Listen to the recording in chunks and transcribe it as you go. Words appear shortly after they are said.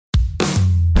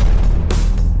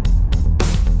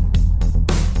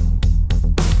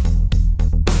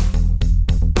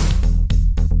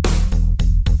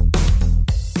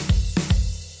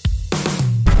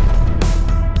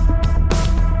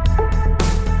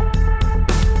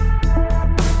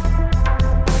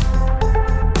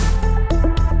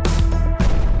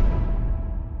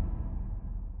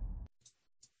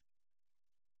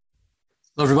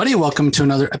everybody. Welcome to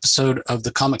another episode of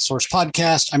the Comic Source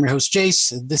Podcast. I'm your host,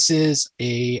 Jace. This is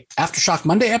a Aftershock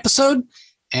Monday episode,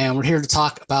 and we're here to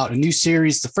talk about a new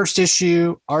series. The first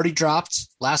issue already dropped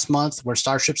last month, Where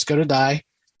Starships Go to Die.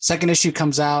 Second issue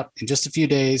comes out in just a few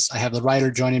days. I have the writer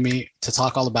joining me to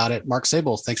talk all about it, Mark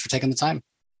Sable. Thanks for taking the time.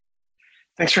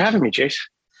 Thanks for having me, Jace.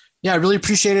 Yeah, I really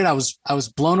appreciate it. I was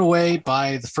blown away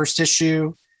by the first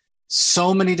issue.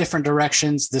 So many different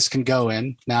directions this can go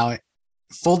in. Now,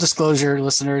 full disclosure,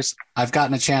 listeners, I've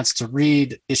gotten a chance to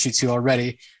read issue 2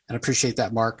 already, and appreciate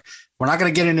that, Mark. We're not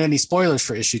going to get into any spoilers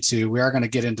for issue 2. We are going to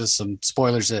get into some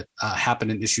spoilers that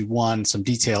happened in issue 1, some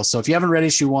details. So if you haven't read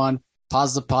issue 1,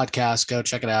 pause the podcast, go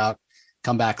check it out,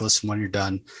 come back, listen when you're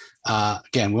done.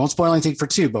 Again, we won't spoil anything for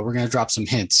 2, but we're going to drop some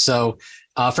hints. So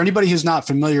for anybody who's not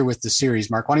familiar with the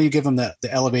series, Mark, why don't you give them the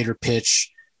elevator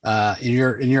pitch? In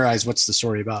your eyes, what's the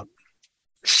story about?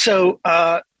 So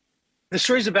the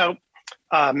story's about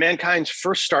mankind's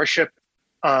first starship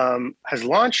has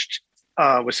launched,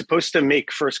 was supposed to make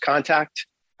first contact,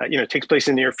 takes place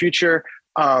in the near future,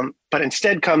 but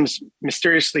instead comes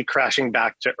mysteriously crashing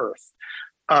back to Earth.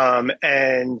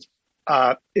 And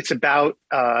it's about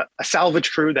a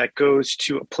salvage crew that goes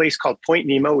to a place called Point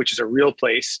Nemo, which is a real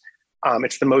place.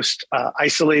 It's the most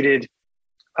isolated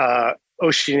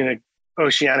oceanic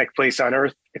place on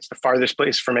Earth. It's the farthest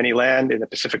place from any land in the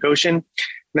Pacific Ocean. And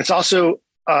it's also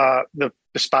the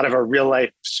spot of a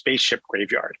real-life spaceship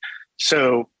graveyard.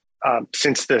 So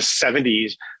since the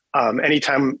 70s,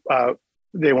 anytime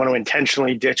they want to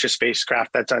intentionally ditch a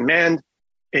spacecraft that's unmanned,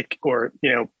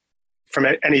 from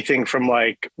anything from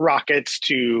like rockets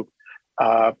to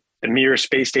the Mir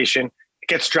space station, it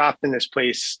gets dropped in this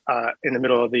place in the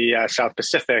middle of the South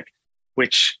Pacific,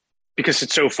 which, because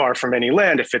it's so far from any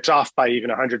land, if it's off by even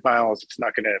 100 miles, it's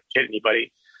not going to hit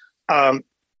anybody.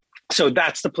 So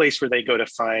that's the place where they go to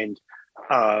find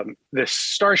this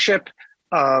starship.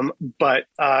 But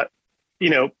then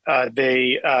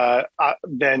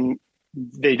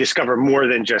they discover more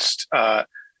than just the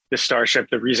starship,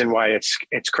 the reason why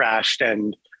it's crashed,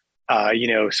 and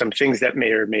some things that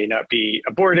may or may not be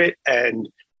aboard it, and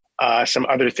some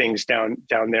other things down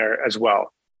there as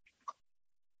well.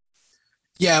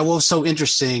 Yeah, well, so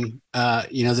interesting.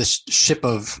 This ship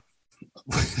of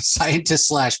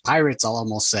scientists / pirates, I'll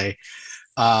almost say.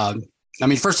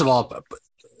 First of all,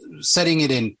 setting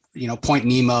it in, Point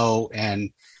Nemo,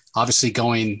 and obviously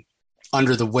going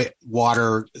under the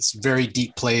water, it's a very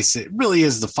deep place. It really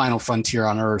is the final frontier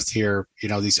on Earth here.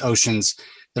 These oceans,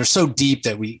 they're so deep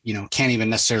that we, can't even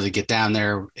necessarily get down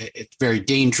there. It's very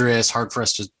dangerous, hard for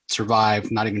us to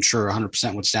survive. Not even sure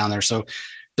 100% what's down there. So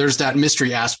there's that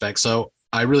mystery aspect. So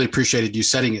I really appreciated you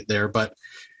setting it there. But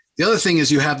the other thing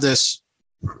is you have this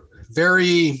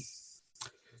very,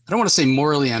 I don't want to say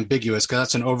morally ambiguous, because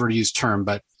that's an overused term,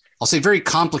 but I'll say very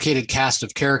complicated cast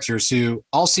of characters who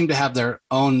all seem to have their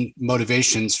own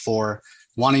motivations for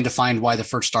wanting to find why the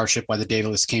first starship, why the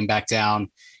Daedalus came back down.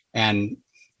 And,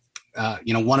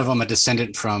 one of them a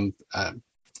descendant from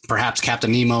perhaps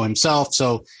Captain Nemo himself.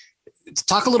 So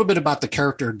talk a little bit about the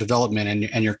character development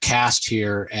and your cast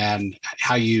here and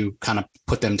how you kind of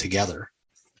put them together.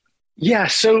 Yeah.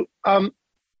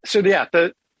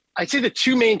 I'd say the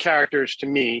two main characters to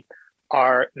me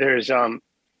are there's the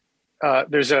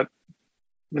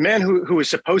man who is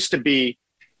supposed to be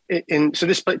so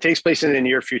this takes place in the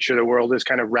near future. The world is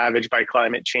kind of ravaged by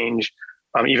climate change,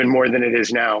 even more than it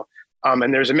is now.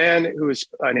 And there's a man who is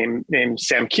named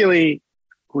Sam Keeley,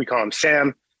 who we call him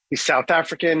Sam. He's South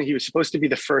African. He was supposed to be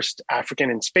the first African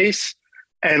in space,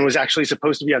 and was actually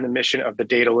supposed to be on the mission of the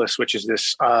Daedalus, which is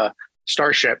this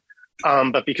starship.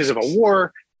 But because of a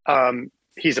war,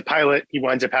 he's a pilot. He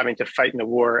winds up having to fight in the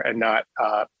war and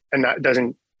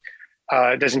doesn't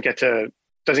get to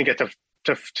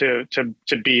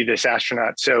be this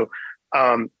astronaut. So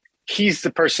he's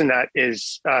the person that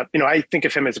is, I think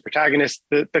of him as a protagonist.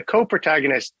 The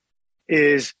co-protagonist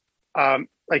is,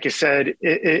 like I said,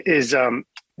 is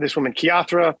this woman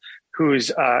Kiathra,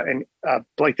 who's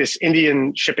like this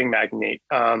Indian shipping magnate.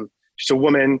 She's a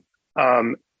woman.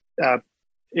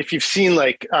 If you've seen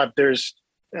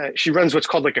she runs what's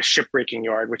called like a shipbreaking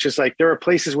yard, which is like there are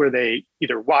places where they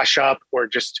either wash up or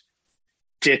just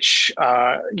ditch,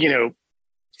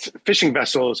 fishing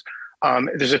vessels.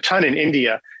 There's a ton in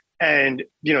India, and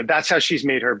that's how she's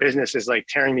made her business, is like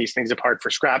tearing these things apart for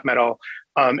scrap metal,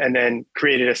 and then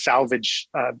created a salvage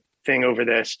thing over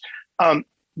this.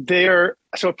 There are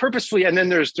a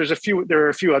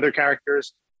few other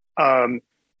characters.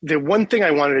 The one thing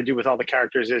I wanted to do with all the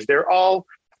characters is there are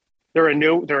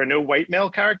no white male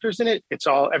characters in it. It's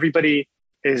all, everybody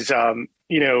is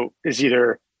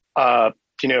either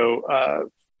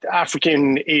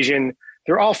African, Asian.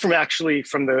 They're all from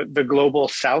the global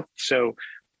South. So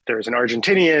there's an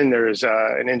Argentinian, there's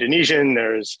an Indonesian,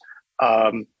 there's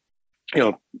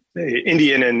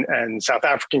Indian and South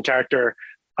African character.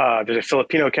 There's a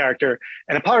Filipino character,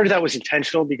 and a part of that was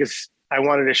intentional because I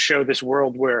wanted to show this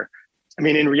world where, I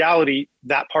mean, in reality,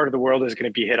 that part of the world is going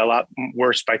to be hit a lot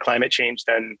worse by climate change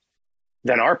than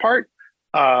our part.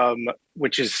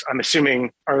 Which is, I'm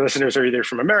assuming our listeners are either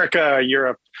from America,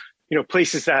 Europe,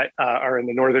 places that are in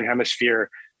the Northern Hemisphere,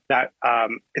 that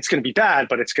it's going to be bad,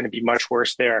 but it's going to be much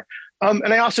worse there.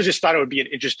 And I also just thought it would be an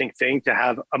interesting thing to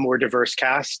have a more diverse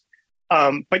cast.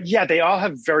 But yeah, they all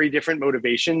have very different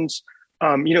motivations.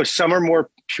 Some are more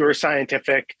pure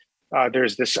scientific.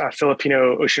 There's this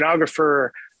Filipino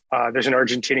oceanographer. There's an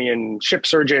Argentinian ship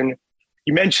surgeon.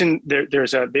 You mentioned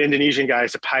there's the Indonesian guy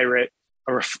is a pirate,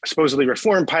 supposedly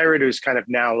reformed pirate who's kind of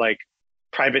now like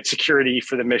private security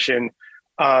for the mission.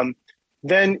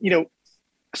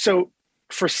 So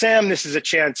for Sam, this is a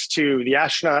chance to the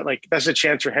astronaut, like that's a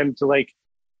chance for him to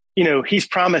he's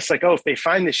promised if they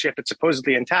find the ship, it's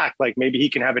supposedly intact, like maybe he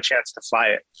can have a chance to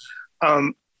fly it.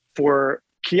 For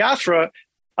Kiathra,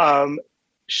 the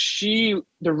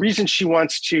reason she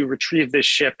wants to retrieve this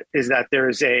ship is that there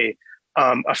is a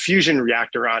fusion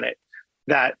reactor on it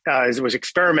that was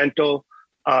experimental.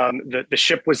 The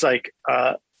ship was like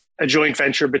a joint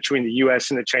venture between the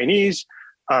US and the Chinese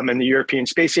and the European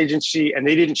Space Agency, and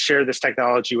they didn't share this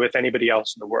technology with anybody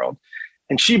else in the world.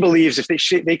 And she believes if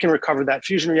they can recover that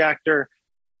fusion reactor,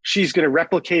 she's going to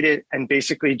replicate it and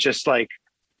basically just like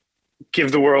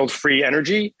give the world free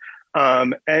energy.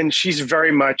 And she's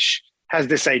very much has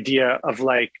this idea of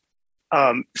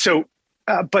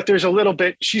but there's a little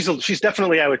bit, she's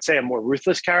definitely, I would say, a more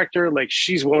ruthless character. Like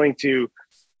she's willing to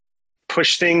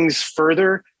push things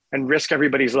further and risk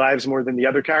everybody's lives more than the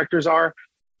other characters are.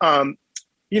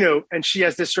 And she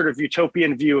has this sort of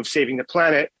utopian view of saving the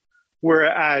planet.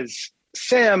 Whereas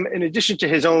Sam, in addition to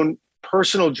his own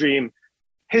personal dream,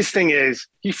 his thing is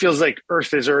he feels like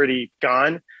Earth is already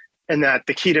gone and that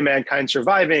the key to mankind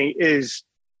surviving is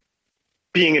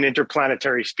being an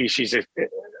interplanetary species,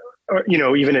 or,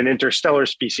 even an interstellar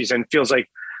species, and feels like,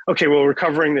 okay, well,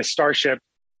 recovering this starship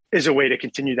is a way to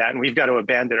continue that. And we've got to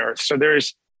abandon Earth. So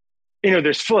there's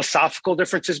philosophical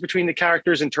differences between the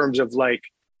characters in terms of like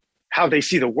how they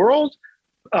see the world,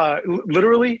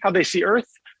 literally how they see Earth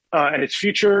and its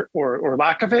future or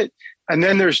lack of it. And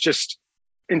then there's just,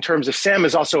 in terms of Sam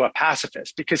is also a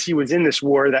pacifist because he was in this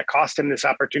war that cost him this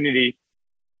opportunity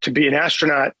to be an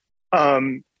astronaut.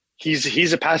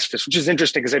 He's a pacifist, which is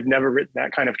interesting because I've never written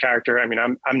that kind of character. I mean,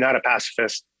 I'm not a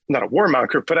pacifist, I'm not a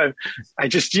warmonger, but I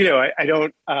just, I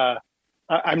don't,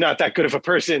 I'm not that good of a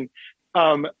person.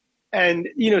 And,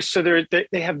 so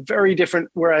they have very different,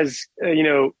 whereas,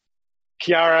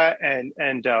 Kiara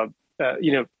and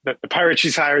the pirates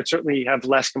she's hired certainly have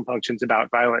less compunctions about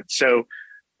violence. So,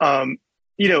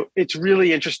 it's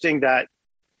really interesting that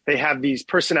they have these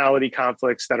personality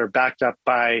conflicts that are backed up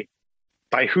by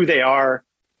who they are,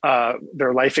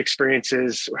 their life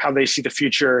experiences, how they see the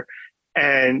future.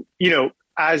 And,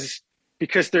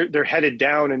 because they're headed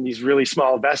down in these really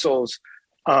small vessels,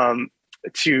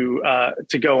 to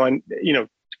go on,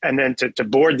 and then to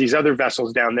board these other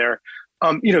vessels down there,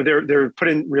 they're put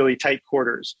in really tight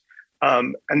quarters.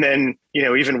 And then,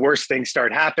 even worse things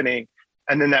start happening.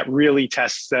 And then that really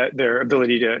tests their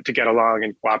ability to get along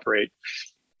and cooperate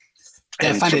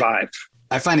and survive.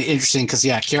 I find it interesting because,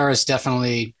 Kiara's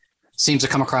definitely seems to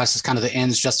come across as kind of the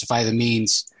ends justify the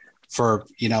means for,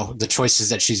 the choices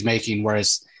that she's making.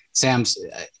 Whereas Sam's,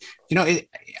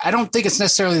 I don't think it's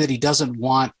necessarily that he doesn't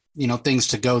want, things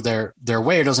to go their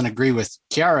way or doesn't agree with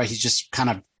Kiara. He's just kind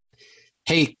of,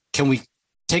 hey, can we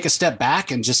take a step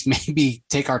back and just maybe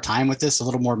take our time with this, a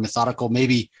little more methodical,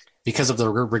 maybe because of the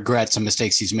regrets and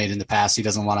mistakes he's made in the past. He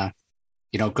doesn't want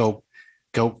to,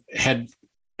 go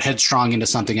headstrong into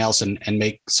something else and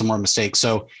make some more mistakes.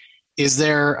 So is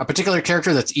there a particular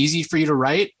character that's easy for you to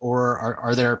write, or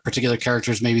are there particular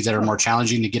characters maybe that are more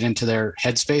challenging to get into their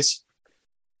headspace?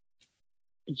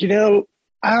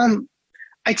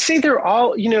 I'd say they're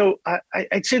all,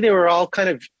 I'd say they were all kind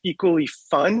of equally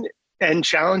fun and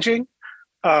challenging.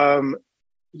 I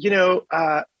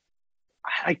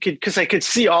could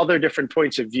see all their different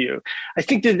points of view. I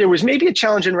think that there was maybe a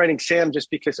challenge in writing Sam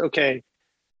just because, okay,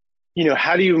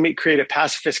 how do you create a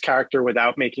pacifist character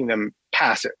without making them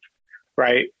passive,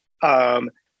 right?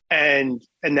 And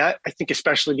that I think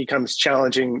especially becomes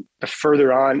challenging the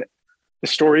further on the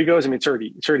story goes. I mean, it's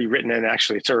already written, and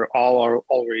actually it's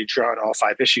already drawn, all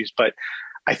 5 issues. But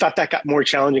I thought that got more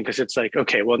challenging because it's like,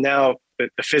 okay, well now the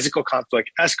physical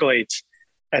conflict escalates,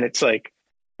 and it's like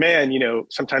man,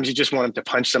 sometimes you just want him to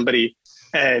punch somebody.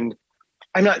 And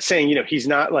I'm not saying, he's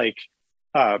not like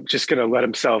just going to let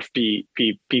himself be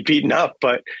beaten up,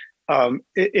 but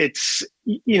it's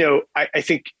I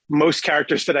think most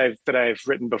characters that I've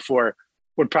written before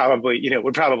would probably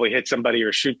hit somebody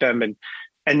or shoot them,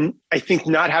 and I think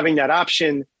not having that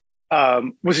option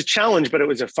was a challenge, but it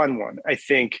was a fun one. I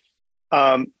think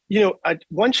one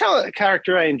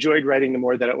character I enjoyed writing the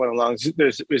more that it went along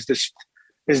was this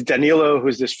Danilo,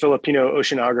 who's this Filipino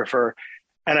oceanographer,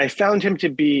 and I found him to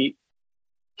be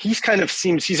he's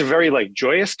a very like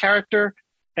joyous character,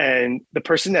 and the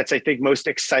person that's I think most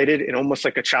excited in almost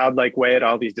like a childlike way at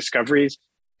all these discoveries.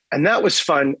 And that was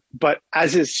fun. But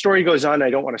as his story goes on, I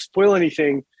don't want to spoil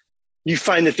anything. You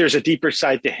find that there's a deeper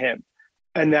side to him,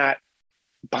 and that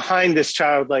behind this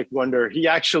childlike wonder, he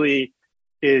actually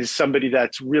is somebody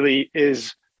that's really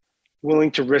is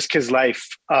willing to risk his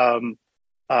life. And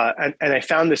I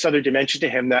found this other dimension to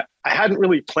him that I hadn't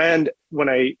really planned when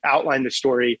I outlined the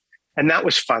story. And that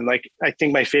was fun. Like, I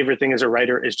think my favorite thing as a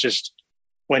writer is just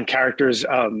when characters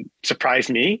surprise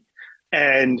me.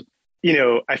 And,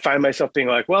 I find myself being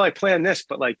like, well, I planned this,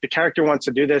 but like the character wants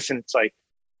to do this. And it's like,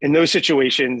 in those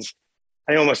situations,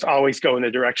 I almost always go in the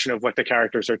direction of what the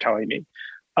characters are telling me.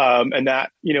 And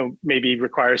that, maybe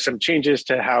requires some changes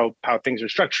to how things are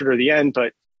structured or the end.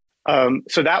 But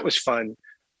so that was fun.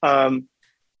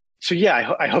 So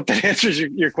yeah, I hope that answers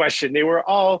your question. They were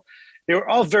all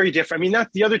very different. I mean,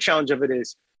 the other challenge of it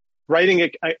is writing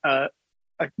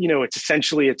it's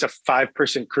essentially, it's a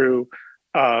 5-person crew.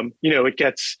 I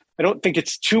don't think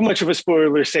it's too much of a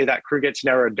spoiler to say that crew gets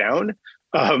narrowed down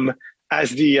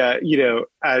as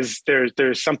as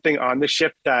there's something on the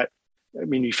ship that, I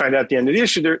mean, you find out at the end of the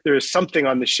issue, there's something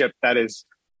on the ship that is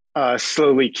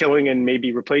slowly killing and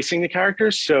maybe replacing the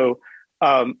characters. So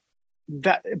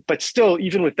but still,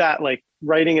 even with that, like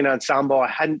writing an ensemble, I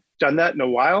hadn't done that in a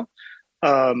while.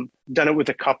 Done it with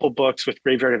a couple books. With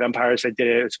Graveyard of Empires, I did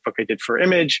it. It's a book I did for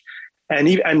Image, and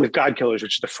with God Killers,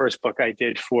 which is the first book I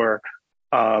did for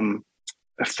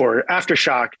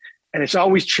Aftershock. And it's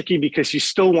always tricky because you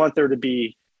still want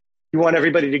you want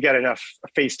everybody to get enough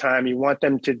face time. You want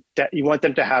them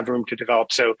to have room to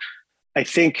develop. So I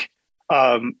think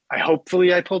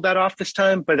hopefully I pulled that off this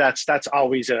time, but that's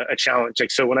always a challenge.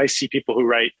 Like, so when I see people who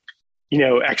write,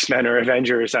 X-Men or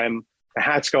Avengers, my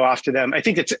hats go off to them. I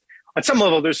think it's on some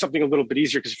level, there's something a little bit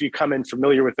easier because if you come in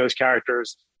familiar with those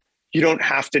characters, you don't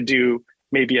have to do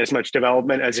maybe as much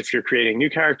development as if you're creating new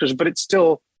characters, but it's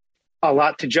still a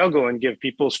lot to juggle and give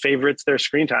people's favorites their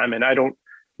screen time. And I don't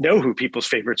know who people's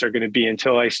favorites are going to be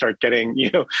until I start getting,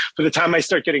 by the time I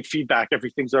start getting feedback,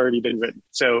 everything's already been written.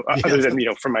 So other than,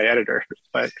 from my editor,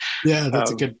 but yeah,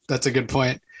 that's a good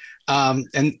point.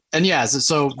 And yeah,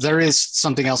 so there is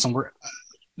something else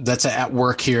that's at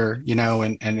work here,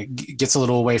 and it gets a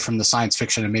little away from the science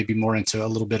fiction and maybe more into a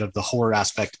little bit of the horror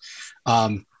aspect.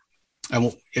 And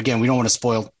again, we don't want to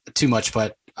spoil too much,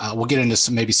 but we'll get into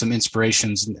some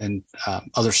inspirations and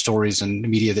other stories and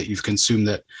media that you've consumed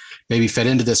that maybe fed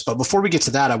into this. But before we get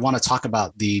to that, I want to talk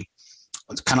about the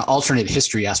kind of alternate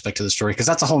history aspect of the story, because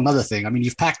that's a whole nother thing. I mean,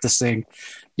 you've packed this thing,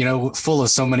 full of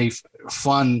so many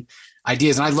fun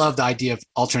ideas. And I love the idea of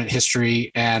alternate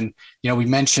history. And, we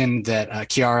mentioned that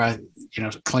Kiara,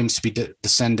 claims to be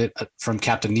descended from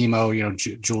Captain Nemo,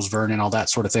 Jules Verne and all that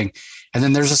sort of thing. And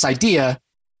then there's this idea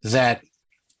that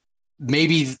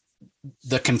maybe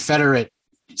the Confederate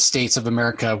States of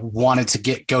America wanted to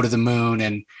go to the moon,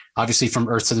 and obviously From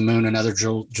Earth to the Moon, another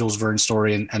Jules Verne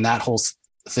story, and that whole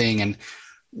thing. And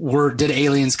did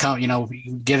aliens come,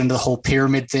 get into the whole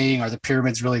pyramid thing? Are the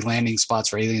pyramids really landing spots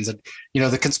for aliens? And,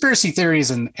 the conspiracy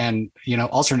theories and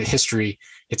alternate history,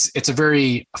 it's a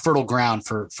very fertile ground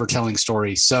for telling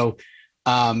stories. So,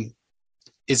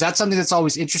 is that something that's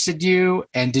always interested you?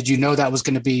 And did you know that was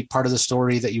going to be part of the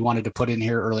story that you wanted to put in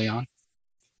here early on?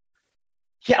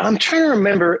 Yeah, I'm trying to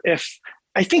remember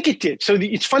I think it did. So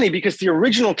it's funny because the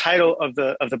original title of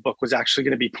the book was actually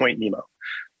going to be Point Nemo.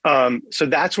 So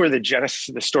that's where the genesis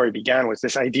of the story began, was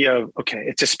this idea of, okay,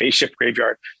 it's a spaceship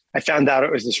graveyard. I found out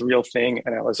it was this real thing.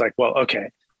 And I was like, well, okay,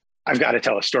 I've got to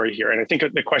tell a story here. And I think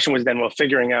the question was then, well,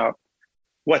 figuring out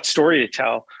what story to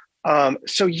tell.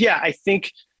 So yeah, I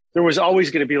think there was always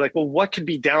going to be like, well, what could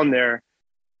be down there?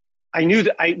 I knew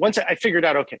that once I figured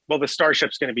out, okay, well, the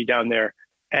Starship's going to be down there.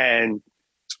 And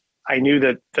I knew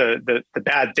that the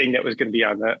bad thing that was going to be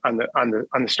on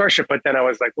the Starship. But then I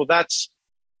was like, well, that's,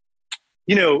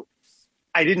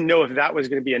 I didn't know if that was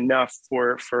going to be enough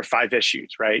for 5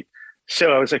 issues. Right.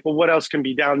 So I was like, well, what else can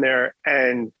be down there?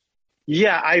 And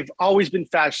yeah, I've always been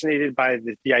fascinated by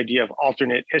the idea of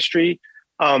alternate history.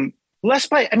 less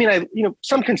by, I mean,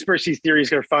 some conspiracy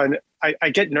theories are fun. I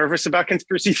get nervous about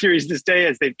conspiracy theories this day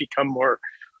as they've become more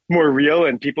real,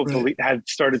 and people Right. have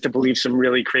started to believe some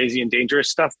really crazy and dangerous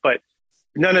stuff. But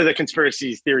none of the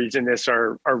conspiracy theories in this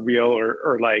are real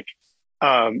or like,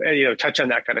 and, touch on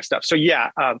that kind of stuff. So yeah,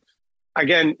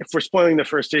 again, if we're spoiling the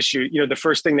first issue, the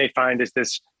first thing they find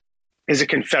is a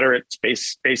Confederate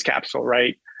space capsule,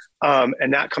 right?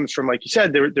 And that comes from, like you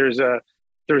said, there's a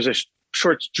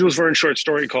short Jules Verne short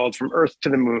story called "From Earth to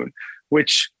the Moon,"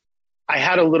 which I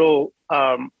had a little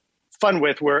fun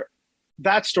with, where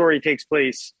that story takes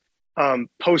place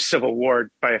post Civil War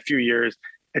by a few years.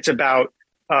 It's about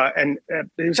and it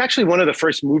was actually one of the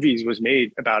first movies was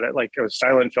made about it, like a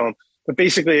silent film. But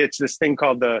basically, it's this thing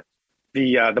called the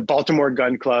Baltimore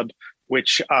Gun Club,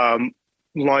 which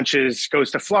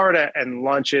goes to Florida and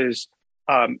launches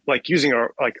like using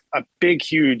a big,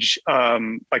 huge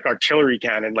like artillery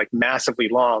cannon, like massively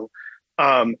long,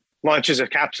 launches a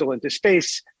capsule into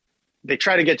space. They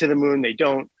try to get to the moon, they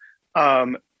don't.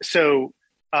 So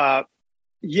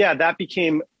yeah, that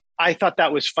became. I thought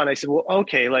that was fun. I said, well,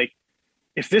 okay, like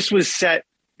if this was set,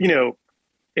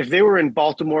 if they were in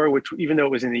Baltimore, which even though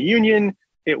it was in the Union,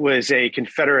 it was a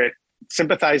Confederate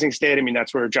sympathizing state. I mean,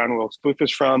 that's where John Wilkes Booth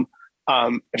was from.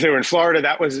 If they were in Florida,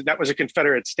 that was a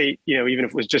Confederate state, even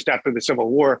if it was just after the Civil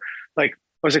War. Like,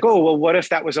 I was like, oh, well, what if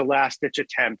that was a last ditch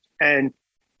attempt? And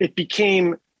it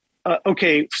became,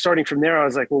 okay, starting from there, I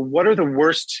was like, well, what are the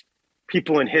worst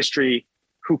people in history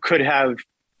who could have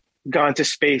gone to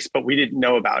space, but we didn't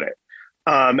know about it?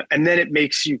 And then it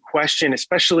makes you question,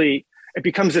 especially, it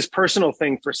becomes this personal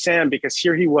thing for Sam, because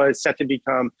here he was set to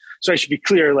become, so I should be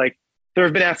clear, like, there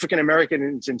have been African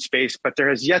Americans in space, but there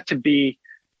has yet to be,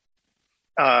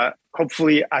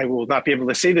 hopefully I will not be able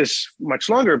to say this much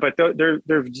longer, but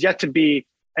there's yet to be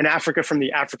an Africa from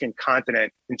the African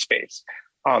continent in space.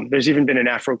 There's even been an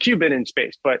Afro-Cuban in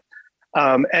space, but,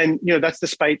 and, that's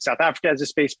despite South Africa has a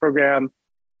space program.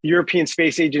 The European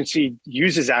Space Agency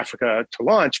uses Africa to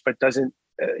launch, but doesn't,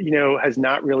 has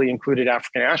not really included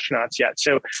African astronauts yet.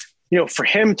 So, for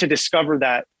him to discover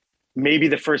that maybe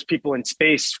the first people in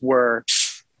space were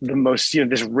the most,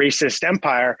 this racist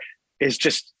empire, is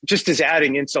just is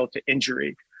adding insult to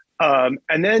injury. And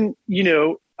then,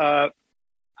 you've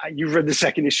read the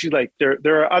second issue, like there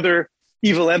are other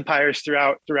evil empires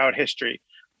throughout history.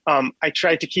 I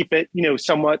tried to keep it,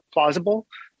 somewhat plausible.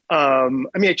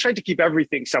 I tried to keep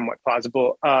everything somewhat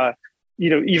plausible.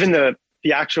 Even the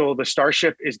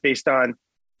Starship is based on,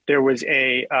 there was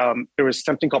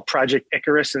something called Project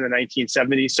Icarus in the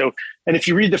 1970s. So, and if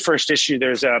you read the first issue,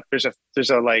 there's a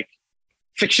like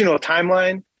fictional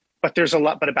timeline, but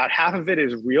but about half of it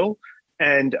is real.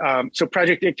 And so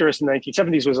Project Icarus in the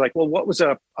 1970s was like, well, what was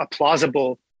a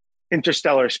plausible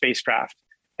interstellar spacecraft?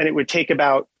 And it would take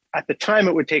about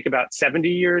 70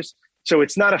 years. So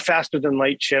it's not a faster than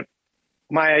light ship.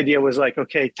 My idea was like,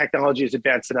 okay, technology is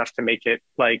advanced enough to make it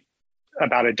like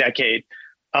about a decade.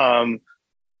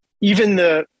 Even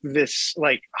this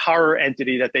like horror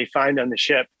entity that they find on the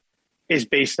ship is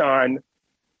based on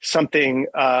something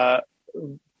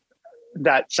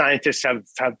that scientists have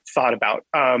thought about.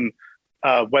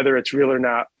 Whether it's real or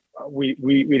not,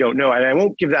 we don't know. And I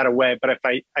won't give that away, but if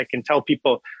I can tell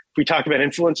people, if we talk about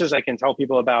influences, I can tell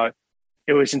people about,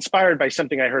 it was inspired by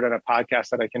something I heard on a podcast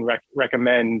that I can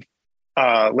recommend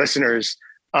listeners,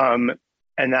 and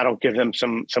that'll give them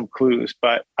some clues.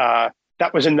 But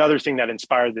that was another thing that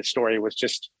inspired this story, was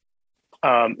just,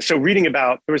 so reading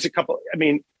about, there was a couple,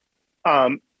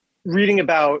 reading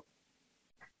about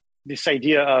this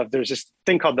idea of, there's this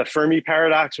thing called the Fermi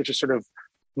paradox, which is sort of,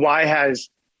 why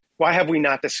have we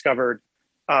not discovered,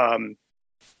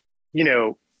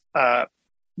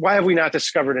 why have we not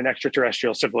discovered an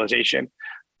extraterrestrial civilization?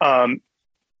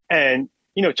 And,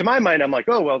 to my mind, I'm like,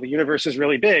 oh, well, the universe is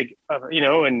really big,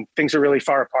 and things are really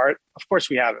far apart. Of course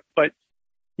we have it. But,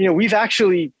 we've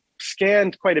actually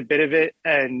scanned quite a bit of it.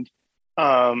 And,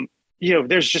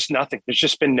 there's just nothing. There's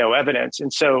just been no evidence.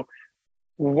 And so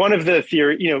one of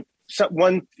the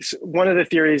one of the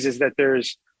theories is that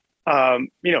there's,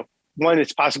 one,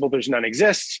 it's possible there's none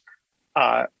exists.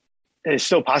 It's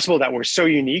still possible that we're so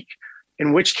unique,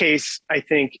 in which case I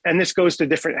think, and this goes to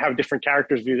how different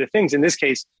characters view the things. In this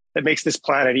case, that makes this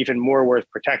planet even more worth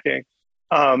protecting.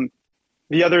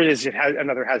 The other is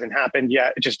another hasn't happened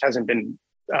yet. It just hasn't been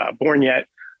born yet.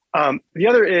 The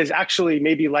other is actually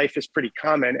maybe life is pretty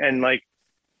common. And like,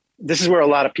 this is where a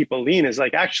lot of people lean, is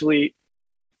like, actually,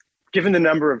 given the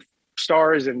number of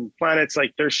stars and planets,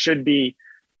 like there should be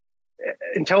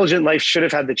intelligent life should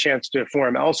have had the chance to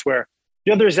form elsewhere.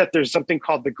 The other is that there's something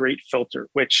called the Great Filter,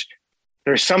 which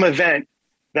there's some event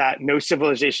that no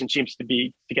civilization seems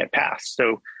to get past.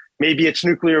 So maybe it's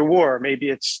nuclear war, maybe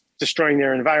it's destroying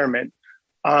their environment,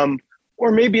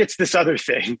 or maybe it's this other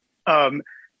thing. And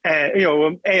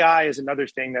AI is another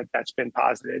thing that's been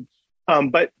posited.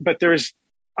 But there's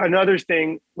another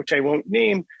thing which I won't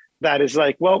name that is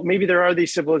like, well, maybe there are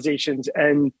these civilizations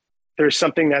and there's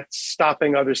something that's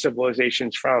stopping other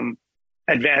civilizations from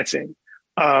advancing.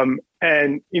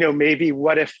 And maybe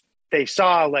what if they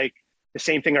saw like the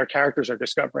same thing our characters are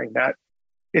discovering, that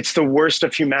it's the worst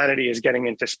of humanity is getting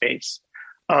into space.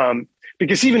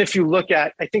 Because even if you look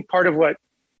at, I think part of what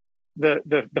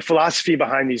the philosophy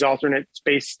behind these alternate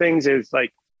space things is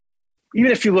like,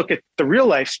 even if you look at the real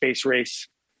life space race,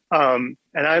 and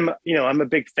I'm a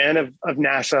big fan of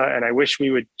NASA, and I wish we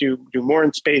would do more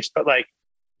in space, but like,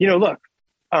 look,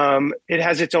 it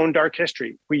has its own dark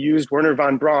history. We used Werner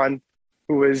von Braun,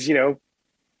 who was,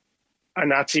 a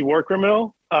Nazi war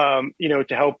criminal, to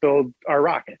help build our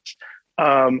rockets.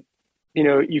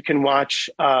 You can watch,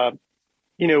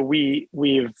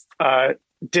 we've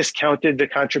discounted the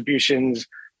contributions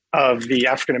of the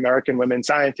African-American women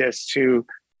scientists who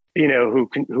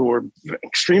were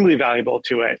extremely valuable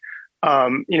to it.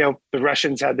 The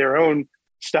Russians had their own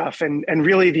stuff, and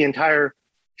really the entire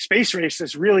space race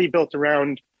is really built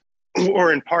around,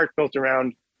 or in part built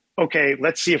around, okay,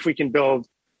 let's see if we can build,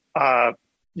 let's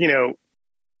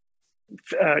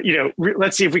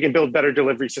see if we can build better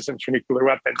delivery systems for nuclear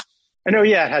weapons. And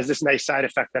it has this nice side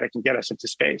effect that it can get us into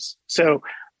space. So,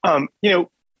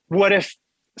 what if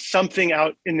something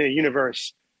out in the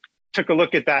universe took a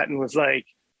look at that and was like,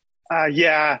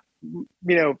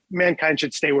 mankind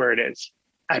should stay where it is,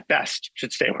 at best,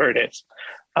 should stay where it is.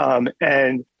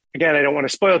 And again, I don't want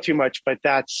to spoil too much, but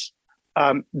that's,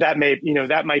 that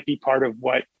might be part of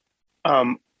what,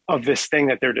 of this thing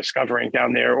that they're discovering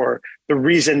down there, or the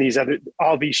reason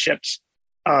all these ships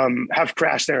have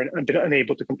crashed there and been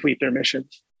unable to complete their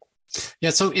missions. Yeah,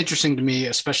 it's so interesting to me,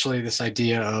 especially this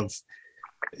idea of,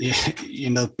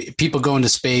 people going to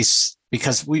space,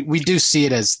 because we do see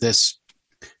it as this,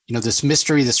 this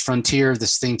mystery, this frontier,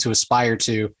 this thing to aspire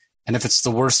to. And if it's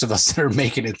the worst of us that are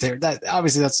making it there, that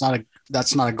obviously that's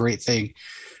not a great thing.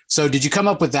 So did you come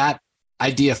up with that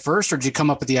idea first, or did you come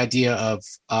up with the idea of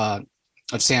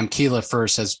Sam Keela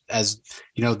first as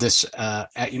this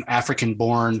African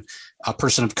born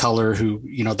person of color who,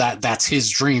 that's his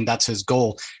dream, that's his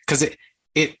goal, because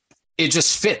it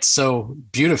just fits so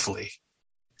beautifully.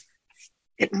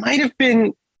 It might have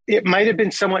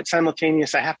been somewhat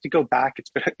simultaneous. I have to go back.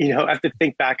 It's been, I have to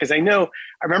think back, because I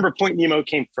remember Point Nemo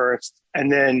came first,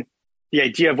 and then the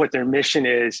idea of what their mission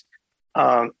is.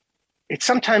 It's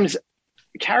sometimes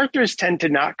characters tend to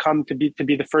not come to be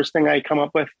the first thing I come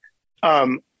up with.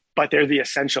 But they're the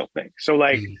essential thing. So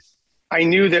like, I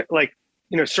knew that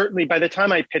certainly by the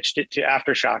time I pitched it to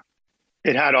Aftershock,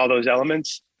 it had all those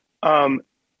elements. And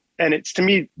it's, to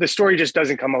me, the story just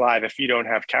doesn't come alive if you don't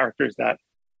have characters that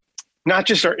not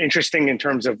just are interesting in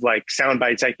terms of like sound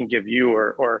bites I can give you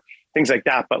or things like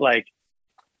that, but like,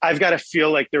 I've got to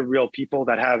feel like they're real people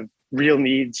that have real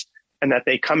needs and that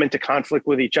they come into conflict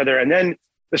with each other. And then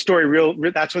the story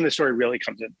that's when the story really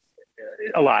comes in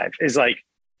alive, is like,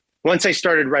 once I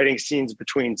started writing scenes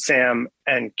between Sam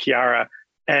and Kiara,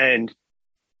 and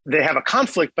they have a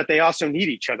conflict, but they also need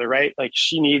each other, right? Like,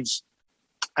 she needs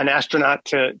an astronaut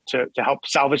to help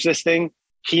salvage this thing.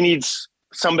 He needs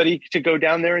somebody to go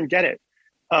down there and get it.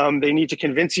 They need to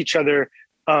convince each other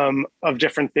of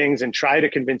different things and try to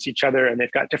convince each other. And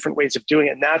they've got different ways of doing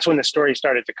it. And that's when the story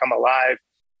started to come alive.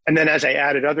 And then as I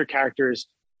added other characters,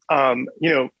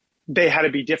 they had to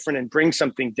be different and bring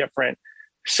something different.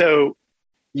 So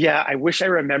yeah, I wish I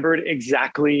remembered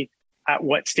exactly at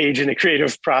what stage in the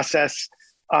creative process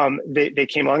they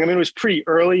came along. I mean, it was pretty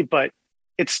early, but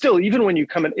it's still, even when you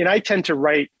come in, and I tend to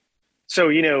write,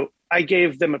 so, I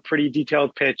gave them a pretty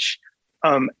detailed pitch,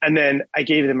 and then I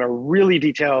gave them a really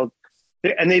detailed,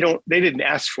 and they didn't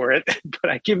ask for it, but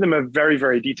I give them a very,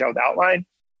 very detailed outline.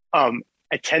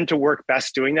 I tend to work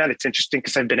best doing that. It's interesting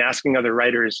because I've been asking other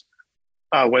writers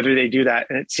whether they do that,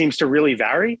 and it seems to really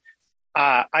vary.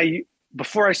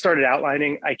 Before I started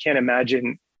outlining, I can't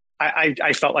imagine,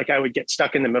 I felt like I would get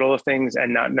stuck in the middle of things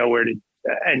and not know where to,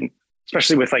 and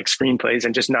especially with like screenplays,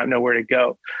 and just not know where to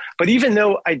go. But even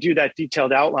though I do that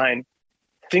detailed outline,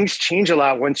 things change a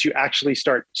lot once you actually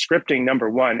start scripting, number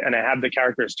one, and I have the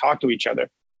characters talk to each other.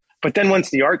 But then once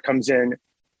the art comes in,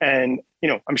 and,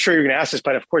 I'm sure you're going to ask this,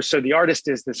 but of course, so the artist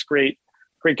is this great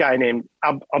guy named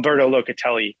Alberto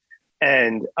Locatelli.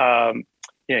 And,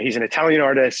 he's an Italian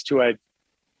artist who I've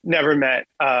never met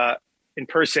in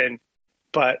person,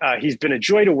 but he's been a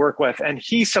joy to work with. And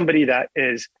he's somebody that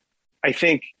is, I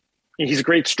think, he's a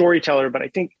great storyteller, but I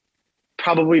think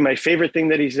probably my favorite thing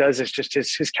that he does is just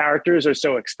his characters are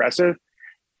so expressive.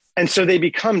 And so they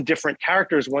become different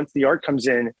characters once the art comes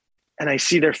in and I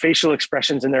see their facial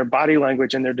expressions and their body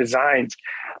language and their designs.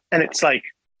 And it's like,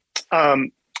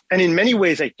 and in many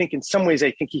ways, I think in some ways,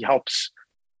 I think he helps.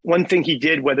 One thing he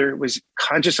did, whether it was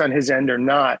conscious on his end or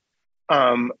not,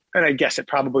 and I guess it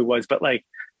probably was, but like,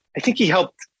 I think he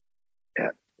helped.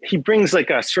 He brings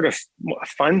like a sort of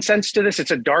fun sense to this.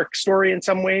 It's a dark story in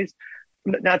some ways.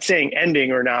 I'm not saying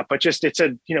ending or not, but just it's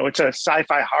a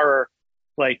sci-fi horror,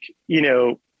 like,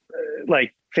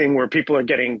 like thing where people are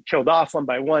getting killed off one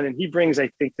by one. And he brings, I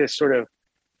think, this sort of,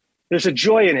 there's a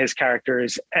joy in his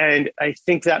characters. And I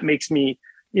think that makes me,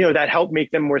 that helped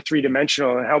make them more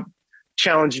three-dimensional and help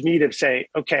challenge me to say,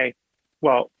 okay,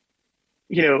 well,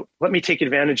 let me take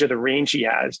advantage of the range he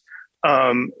has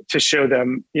to show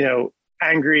them,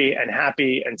 angry and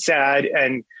happy and sad.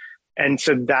 And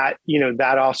so that,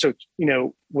 that also,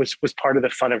 was part of the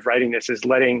fun of writing this, is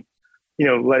letting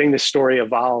the story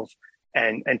evolve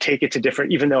and take it to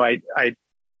different, even though I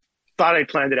thought I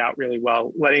planned it out really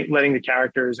well, letting the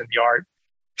characters and the art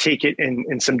take it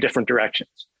in some different directions.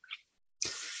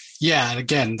 Yeah. And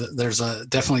again, there's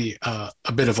definitely a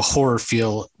bit of a horror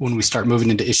feel when we start moving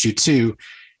into issue 2.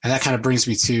 And that kind of brings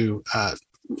me to,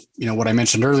 what I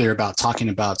mentioned earlier about talking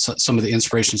about some of the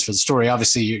inspirations for the story.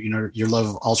 Obviously, your love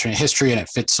of alternate history, and it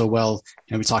fits so well.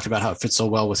 We talked about how it fits so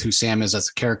well with who Sam is as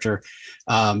a character.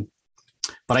 But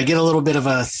I get a little bit of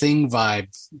a Thing vibe.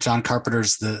 John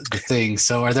Carpenter's the Thing.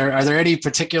 So are there any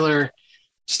particular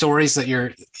stories that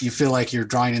you feel like you're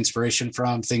drawing inspiration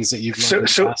from, things that you've learned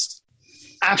in the past?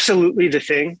 Absolutely the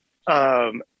Thing.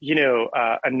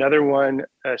 Another one.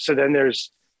 So then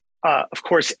there's, of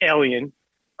course, Alien.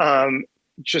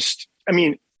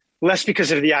 Less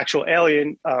because of the actual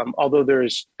alien, although there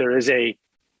is a,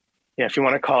 if you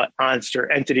want to call it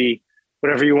monster, entity,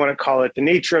 whatever you want to call it, the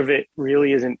nature of it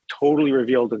really isn't totally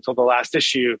revealed until the last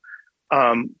issue.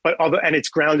 And it's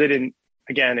grounded in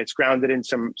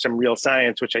some real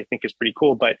science, which I think is pretty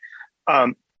cool. But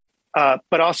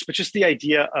just the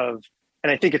idea of,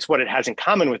 and I think it's what it has in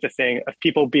common with the Thing, of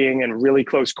people being in really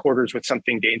close quarters with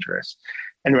something dangerous.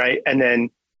 And then,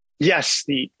 yes,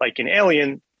 in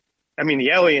Alien,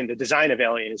 the design of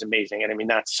Alien is amazing. And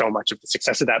that's so much of the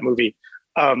success of that movie.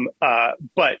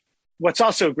 But what's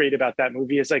also great about that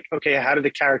movie is like, okay, how do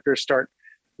the characters start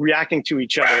reacting to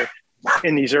each other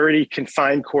in these already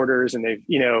confined quarters? And they've,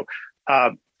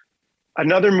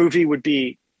 another movie would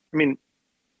be The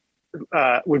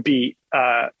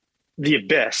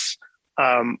Abyss,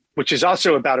 which is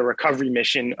also about a recovery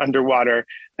mission underwater.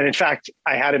 And in fact,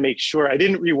 I had to make sure I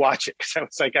didn't rewatch it, because I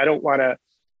was like, I don't want to,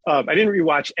 I didn't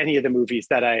rewatch any of the movies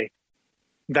that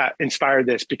inspired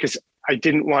this, because I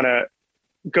didn't want to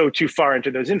go too far into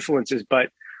those influences. But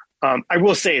I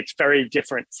will say it's very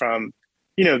different from,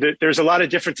 there's a lot of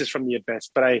differences from The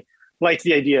Abyss, but I like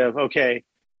the idea of, okay,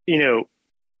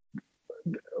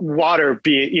 water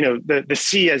the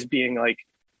sea as being like,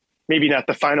 maybe not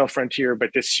the final frontier,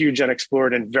 but this huge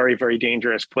unexplored and very, very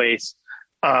dangerous place.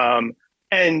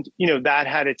 That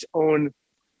had its own,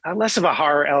 less of a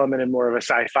horror element and more of a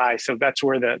sci-fi. So that's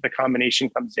where the combination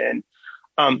comes in.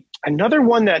 Another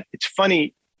one that it's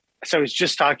funny. So I was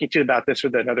just talking to you about this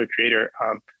with another creator,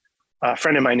 a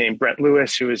friend of mine named Brett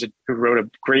Lewis, who wrote a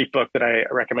great book that I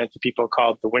recommend to people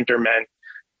called The Winter Men,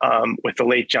 with the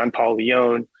late John Paul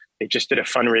Leon. They just did a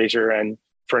fundraiser and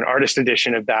for an artist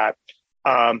edition of that.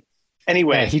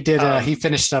 Anyway, he did. He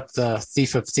finished up the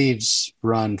Thief of Thieves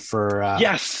run for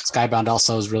yes. Skybound.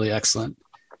 Also is really excellent.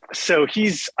 So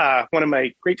he's one of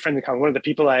my great friends in common, one of the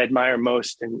people I admire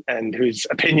most, and whose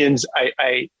opinions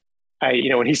I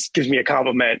when he gives me a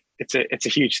compliment, it's a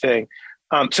huge thing.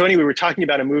 So anyway, we're talking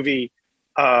about a movie.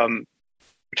 We're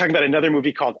talking about another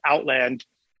movie called Outland,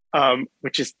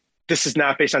 this is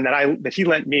not based on that he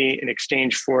lent me in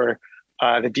exchange for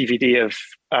the DVD of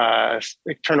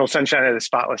Eternal Sunshine of the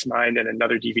Spotless Mind, and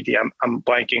another DVD. I'm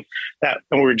blanking that.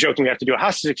 And we were joking we have to do a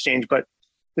hostage exchange, but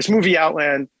this movie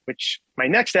Outland, which my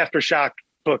next Aftershock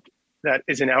book that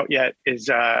isn't out yet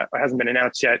hasn't been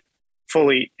announced yet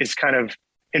fully, is kind of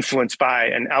influenced by.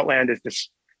 And Outland is this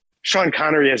Sean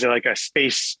Connery as a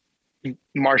space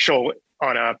marshal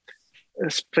on a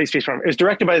space farm. It was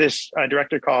directed by this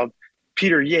director called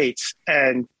Peter Yates,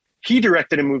 and he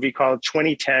directed a movie called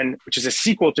 2010, which is a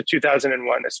sequel to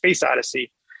 2001, A Space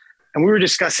Odyssey. And we were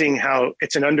discussing how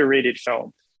it's an underrated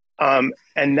film.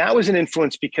 And that was an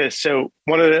influence because,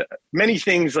 one of the many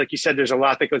things, like you said, there's a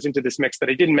lot that goes into this mix that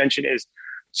I didn't mention is,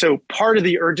 part of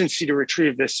the urgency to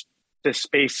retrieve this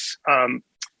space,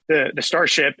 the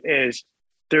Starship, is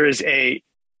there is a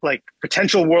like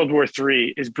potential World War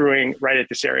III is brewing right at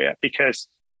this area, because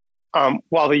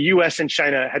while the U.S. and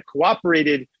China had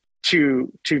cooperated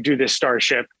to do this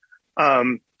Starship,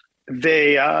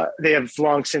 they have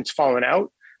long since fallen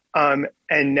out,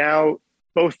 and now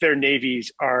both their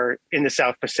navies are in the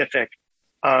South Pacific.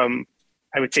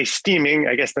 I would say steaming.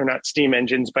 I guess they're not steam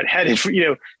engines, but headed for,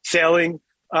 sailing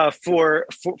for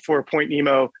Point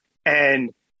Nemo,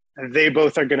 and they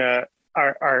both are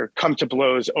come to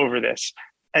blows over this.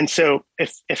 And so,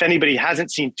 if anybody hasn't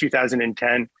seen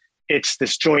 2010, it's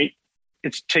this joint.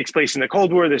 It takes place in the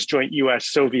Cold War. This joint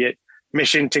U.S.-Soviet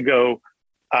mission to go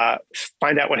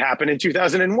find out what happened in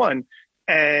 2001,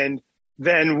 and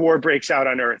then war breaks out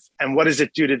on Earth. And what does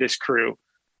it do to this crew?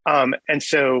 And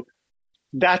so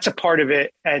that's a part of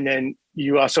it. And then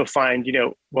you also find,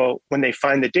 when they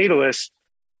find the Daedalus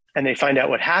and they find out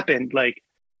what happened, like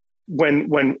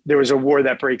when there was a war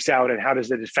that breaks out, and how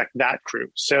does it affect that crew?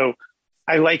 So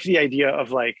I like the idea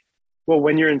of like, well,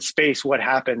 when you're in space, what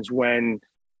happens when,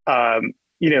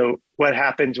 what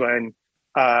happens when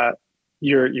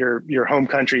your home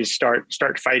countries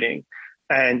start fighting?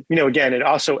 And, again, it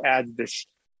also adds this,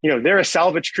 they're a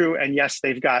salvage crew, and yes,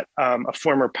 they've got a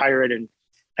former pirate and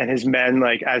his men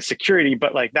like as security,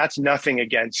 but like that's nothing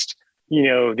against,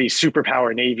 these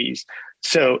superpower navies.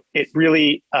 So it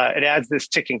really, it adds this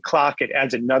ticking clock. It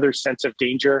adds another sense of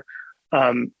danger.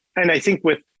 And I think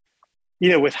with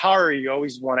horror, you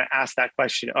always want to ask that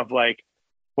question of like,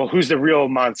 well, who's the real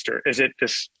monster? Is it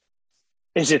this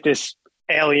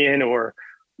alien or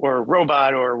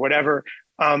robot or whatever?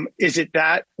 Is it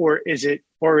that, or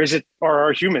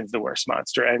are humans the worst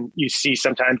monster? And you see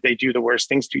sometimes they do the worst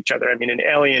things to each other. I mean, an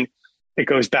alien, it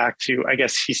goes back to, I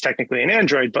guess he's technically an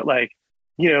android, but like,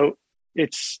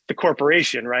 it's the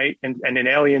corporation, right? And in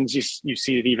aliens, you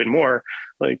see it even more.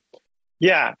 Like,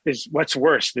 yeah, is what's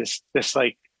worse, this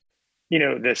like,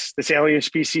 this alien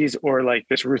species, or like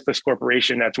this ruthless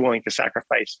corporation that's willing to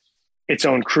sacrifice its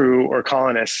own crew or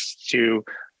colonists to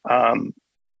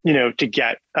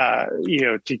get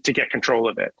control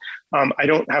of it. I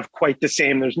don't have quite the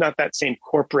same. There's not that same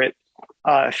corporate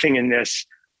thing in this,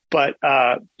 but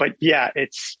yeah,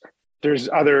 there's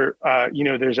other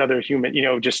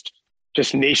human,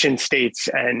 just nation states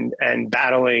and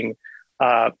battling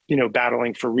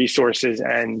for resources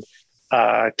and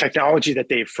technology that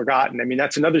they've forgotten. I mean,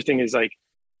 that's another thing, is like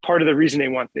part of the reason they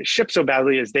want this ship so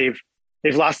badly is they've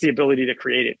lost the ability to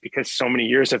create it because so many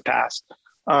years have passed.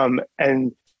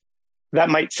 And that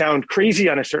might sound crazy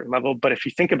on a certain level, but if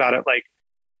you think about it, like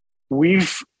we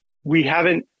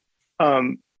haven't,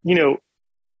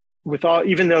 with all,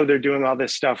 even though they're doing all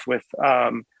this stuff with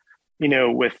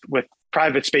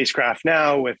private spacecraft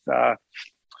now, with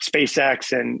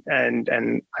SpaceX and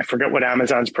I forget what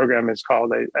Amazon's program is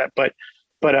called, but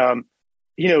they're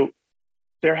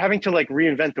having to like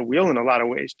reinvent the wheel in a lot of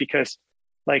ways, because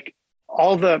like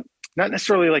all the, not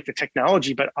necessarily like the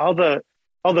technology, but all the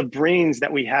brains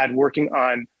that we had working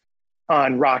on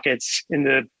rockets in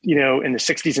the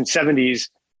 60s and 70s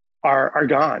are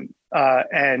gone.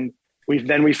 And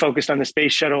we focused on the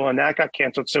space shuttle, and that got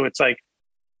canceled. So it's like,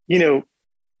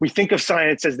 we think of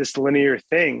science as this linear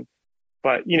thing,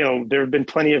 but there have been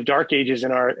plenty of dark ages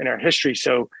in our history.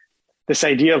 So this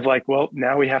idea of like, well,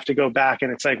 now we have to go back,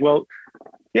 and it's like, well,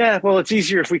 yeah, well, it's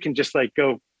easier if we can just like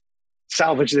go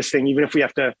salvage this thing, even if we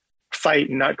have to fight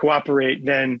and not cooperate,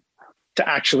 than to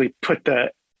actually put the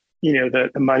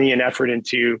money and effort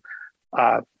into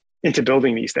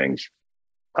building these things.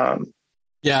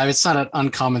 Yeah, it's not an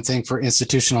uncommon thing for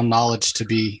institutional knowledge to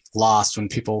be lost when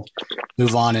people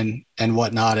move on and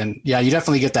whatnot. And yeah, you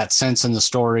definitely get that sense in the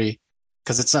story,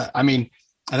 because it's and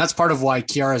that's part of why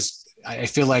Kiara's, I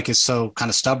feel like, is so kind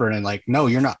of stubborn and like, no,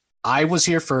 you're not. I was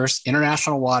here first.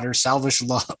 International water, salvage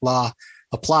law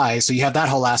applies. So you have that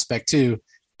whole aspect too.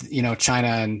 China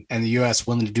and the U.S.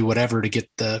 willing to do whatever to get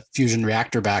the fusion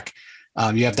reactor back.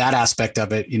 You have that aspect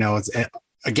of it.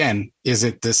 Again, is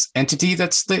it this entity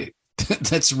that's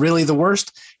really the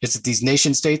worst? Is it these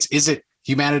nation states? Is it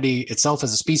humanity itself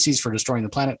as a species for destroying the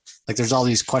planet? Like, there's all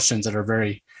these questions that are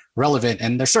very relevant,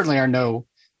 and there certainly are no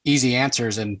easy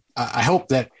answers. And I hope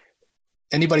that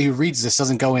anybody who reads this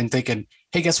doesn't go in thinking,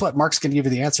 hey, guess what? Mark's going to give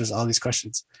you the answers to all these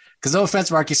questions. Because no offense,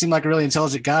 Mark, you seem like a really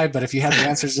intelligent guy, but if you had the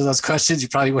answers to those questions, you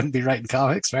probably wouldn't be writing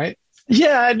comics, right?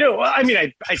 Yeah, no, I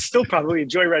mean, I still probably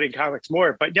enjoy writing comics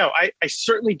more, but no, I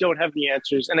certainly don't have the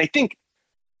answers. And I think,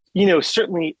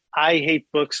 certainly I hate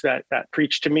books that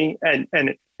preach to me, and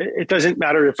it doesn't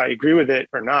matter if I agree with it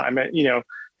or not. I mean,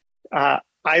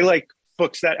 I like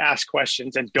books that ask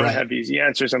questions and don't have easy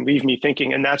answers and leave me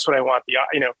thinking. And that's what I want.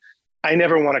 I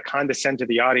never want to condescend to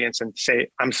the audience and say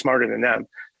I'm smarter than them.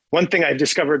 one thing I've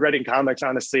discovered writing comics,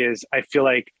 honestly, is I feel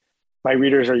like my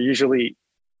readers are usually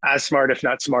as smart, if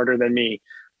not smarter than me.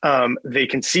 They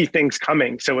can see things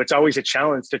coming. So it's always a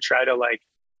challenge to try to like,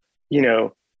 you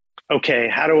know, okay,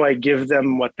 how do I give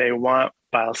them what they want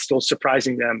while still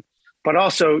surprising them? But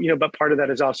also, you know, but part of that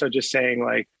is also just saying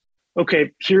like,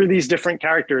 okay, here are these different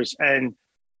characters, and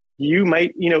you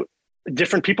might, you know,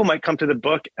 different people might come to the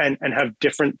book and have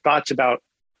different thoughts about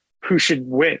who should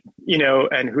win, you know,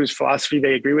 and whose philosophy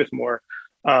they agree with more.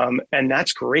 And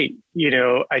that's great. You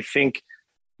know, I think,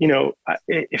 you know,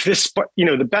 if this, you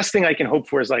know, the best thing I can hope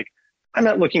for is like, I'm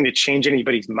not looking to change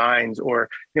anybody's minds or,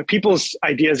 you know, people's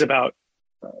ideas about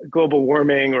global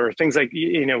warming or things like,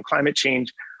 you know, climate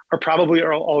change are probably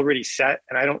already set.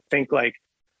 And I don't think like,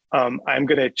 I'm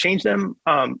going to change them.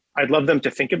 I'd love them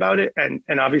to think about it. And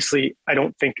obviously I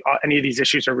don't think any of these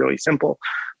issues are really simple,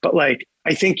 but like,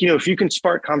 I think, you know, if you can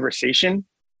spark conversation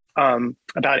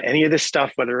about any of this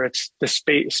stuff, whether it's the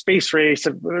space race,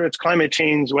 whether it's climate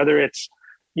change, whether it's,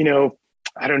 you know,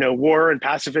 I don't know, war and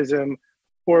pacifism,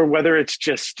 or whether it's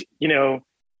just, you know,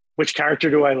 which character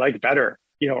do I like better?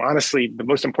 You know, honestly, the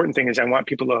most important thing is I want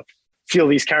people to feel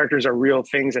these characters are real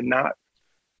things and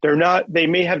they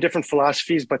may have different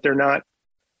philosophies, but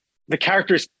the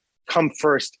characters come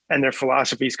first and their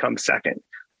philosophies come second.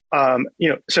 You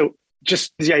know, so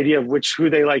just the idea of who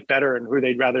they like better and who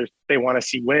they want to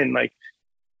see win, like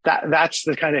that's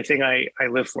the kind of thing I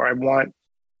live for.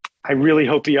 I really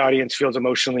hope the audience feels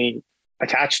emotionally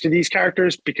attached to these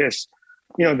characters because,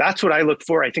 you know, that's what I look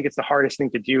for. I think it's the hardest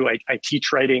thing to do. I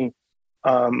teach writing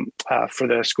for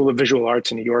the School of Visual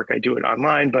Arts in New York. I do it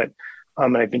online, but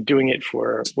I've been doing it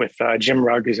with Jim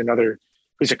Rugg,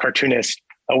 who's a cartoonist.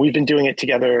 We've been doing it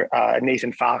together.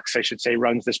 Nathan Fox, I should say,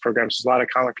 runs this program. So there's a lot of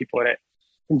comic people in it.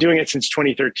 Been doing it since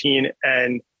 2013.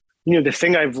 And, you know, the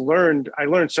thing I learned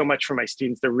so much from my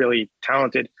students. They're really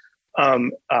talented.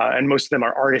 And most of them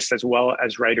are artists as well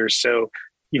as writers. So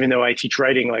even though I teach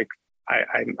writing, like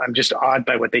I'm just awed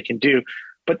by what they can do.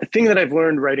 But the thing that I've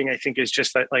learned writing, I think, is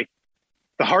just that like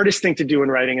the hardest thing to do in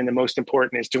writing and the most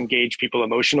important is to engage people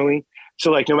emotionally.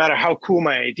 So like, no matter how cool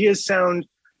my ideas sound,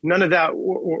 none of that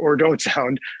or don't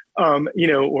sound, you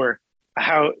know, or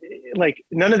how like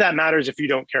none of that matters if you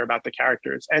don't care about the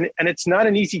characters. And it's not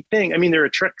an easy thing. I mean, there are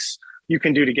tricks you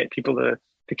can do to get people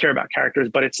to care about characters,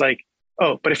 but it's like,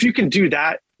 oh, but if you can do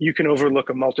that, you can overlook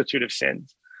a multitude of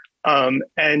sins.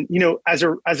 And, you know, as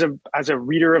a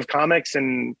reader of comics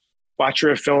and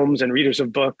watcher of films and readers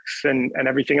of books and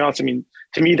everything else, I mean,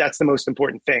 to me, that's the most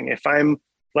important thing. If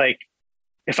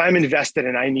I'm invested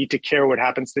and I need to care what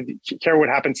happens to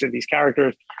these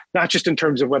characters, not just in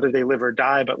terms of whether they live or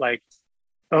die, but like,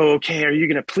 oh, okay, are you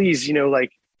going to please, you know,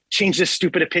 like change this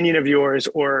stupid opinion of yours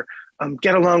or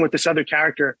get along with this other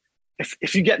character?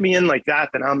 If you get me in like that,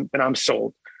 then I'm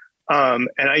sold. And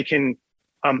I can,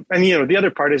 and you know, the other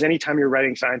part is anytime you're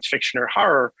writing science fiction or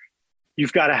horror,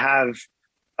 you've got to have,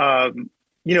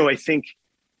 you know, I think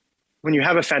when you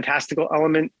have a fantastical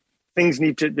element,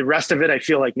 the rest of it, I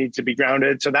feel like needs to be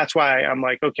grounded. So that's why I'm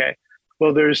like, okay,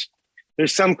 well, there's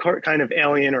some kind of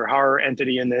alien or horror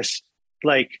entity in this.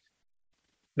 Like,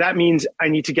 that means I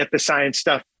need to get the science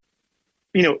stuff.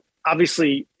 You know,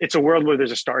 obviously it's a world where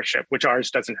there's a starship, which ours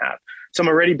doesn't have. So I'm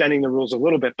already bending the rules a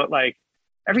little bit, but like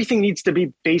everything needs to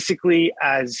be basically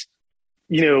as,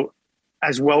 you know,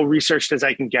 as well researched as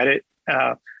I can get it.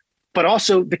 But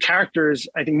also the characters,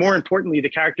 I think more importantly, the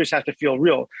characters have to feel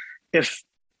real. If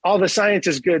all the science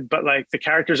is good, but like the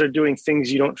characters are doing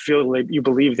things you don't feel like you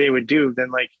believe they would do,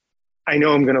 then like, I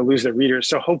know I'm going to lose the readers.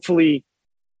 So hopefully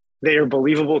they are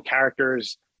believable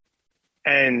characters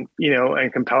and, you know,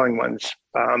 and compelling ones.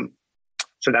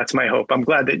 So that's my hope. I'm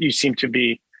glad that you seem to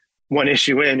be one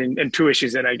issue in and two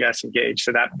issues in, I guess, engaged.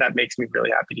 So that makes me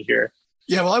really happy to hear.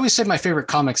 Yeah. Well, I always say my favorite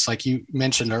comics, like you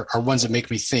mentioned, are ones that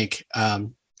make me think.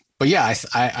 But yeah,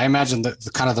 I imagine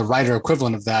the kind of the writer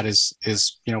equivalent of that is,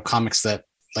 you know, comics that,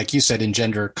 like you said,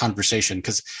 engender conversation.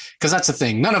 Because that's the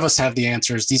thing. None of us have the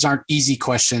answers. These aren't easy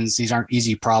questions. These aren't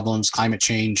easy problems. Climate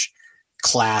change,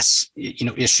 class, you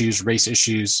know, issues, race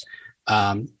issues,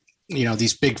 you know,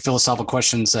 these big philosophical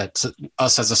questions that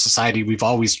us as a society, we've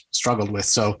always struggled with.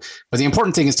 So, but the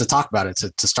important thing is to talk about it,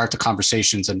 to start the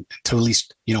conversations and to at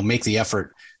least, you know, make the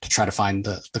effort to try to find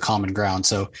the common ground.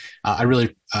 So I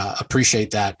really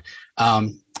appreciate that.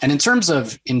 And in terms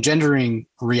of engendering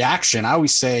reaction, I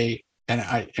always say,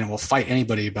 and we'll fight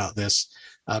anybody about this,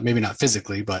 maybe not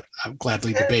physically, but I'll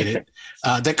gladly debate it,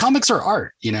 that comics are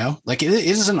art, you know, like it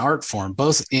is an art form,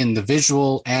 both in the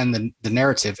visual and the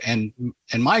narrative. And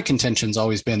my contention's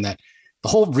always been that the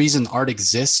whole reason art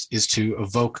exists is to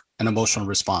evoke an emotional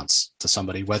response to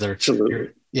somebody, whether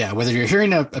Yeah, whether you're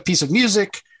hearing a piece of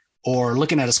music or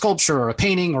looking at a sculpture or a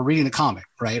painting or reading a comic,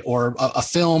 right? Or a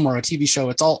film or a TV show,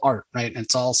 it's all art, right? And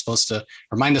it's all supposed to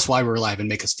remind us why we're alive and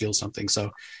make us feel something.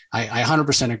 So I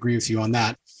 100% agree with you on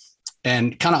that.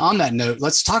 And kind of on that note,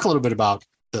 let's talk a little bit about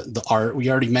the art. We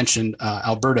already mentioned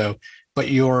Alberto, but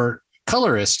your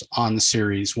colorist on the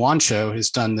series, Juancho,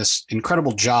 has done this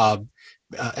incredible job,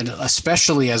 and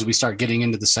especially as we start getting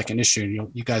into the second issue, and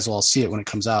you guys will all see it when it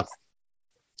comes out.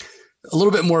 A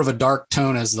little bit more of a dark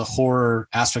tone as the horror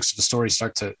aspects of the story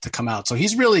start to come out. So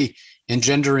he's really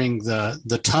engendering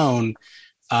the tone.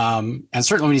 And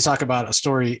certainly when you talk about a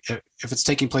story, if it's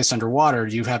taking place underwater,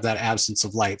 you have that absence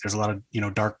of light. There's a lot of,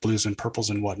 dark blues and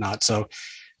purples and whatnot. So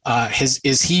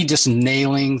is he just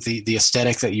nailing the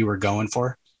aesthetic that you were going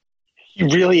for? He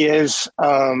really is.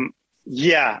 I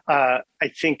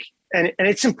think, and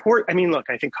it's important. I mean, look,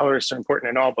 I think colorists are important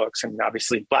in all books. I mean,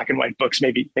 obviously black and white books,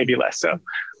 maybe less so.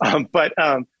 But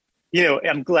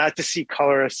I'm glad to see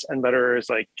colorists and letterers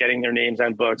like getting their names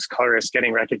on books, colorists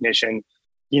getting recognition.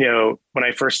 When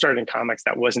I first started in comics,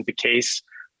 that wasn't the case.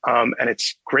 And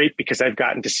it's great because I've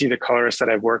gotten to see the colorists that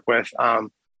I've worked with. On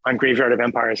Graveyard of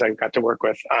Empires, I got to work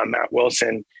with Matt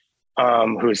Wilson,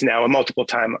 who is now a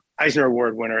multiple-time Eisner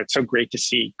Award winner. It's so great to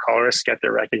see colorists get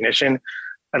their recognition.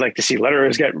 I'd like to see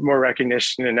letterers get more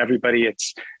recognition, and everybody.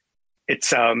 It's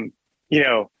that's a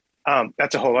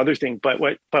whole other thing. But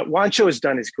what Juancho has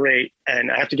done is great,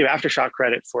 and I have to give Aftershock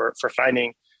credit for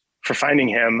finding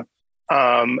him.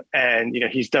 And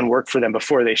he's done work for them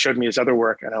before. They showed me his other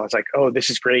work, and I was like, oh, this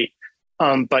is great.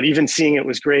 But even seeing it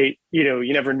was great.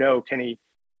 You never know, can he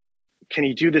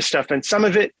do this stuff? And some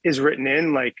of it is written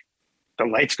in, like the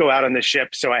lights go out on the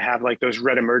ship, so I have like those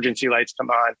red emergency lights come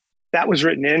on. That was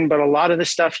written in, but a lot of the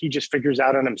stuff he just figures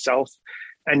out on himself.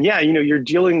 And you're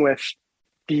dealing with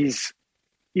these,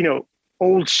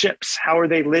 old ships. How are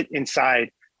they lit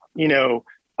inside? You're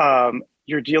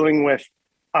dealing with,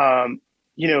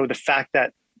 the fact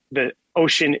that the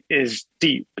ocean is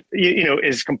deep,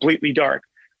 is completely dark.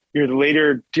 You're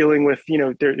later dealing with,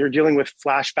 they're dealing with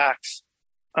flashbacks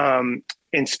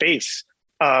in space.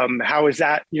 How is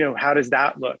that, how does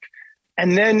that look?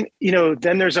 And then,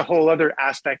 then there's a whole other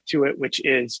aspect to it, which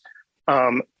is,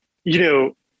 and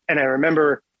I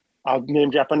remember I'll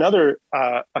name drop another,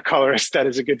 a colorist that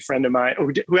is a good friend of mine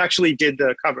who actually did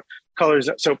the colors.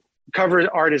 So cover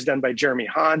art is done by Jeremy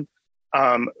Hahn,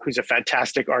 who's a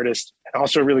fantastic artist and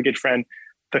also a really good friend.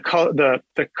 The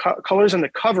colors on the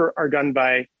cover are done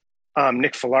by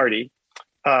Nick Filardi,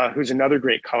 who's another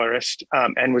great colorist,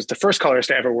 and was the first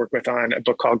colorist I ever worked with on a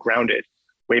book called Grounded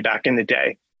way back in the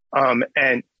day.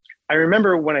 And I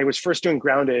remember when I was first doing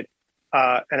Grounded,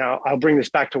 and I'll bring this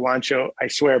back to Juancho, I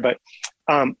swear, but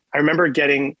I remember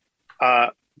getting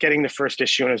the first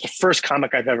issue, and it was the first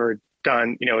comic I've ever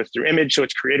done. It's through Image, so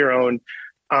it's creator owned.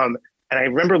 And I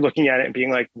remember looking at it and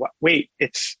being like, wait,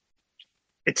 it's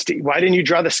why didn't you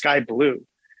draw the sky blue?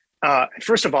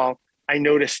 First of all, I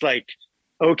noticed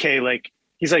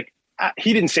he's like,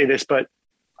 he didn't say this, but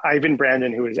Ivan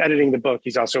Brandon, who is editing the book,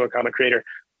 he's also a comic creator.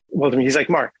 Well, to me, he's like,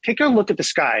 Mark, take a look at the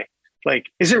sky. Like,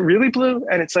 is it really blue?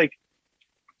 And it's like,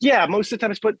 yeah, most of the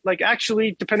time it's, but like,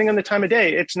 actually, depending on the time of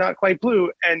day, it's not quite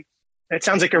blue. And it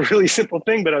sounds like a really simple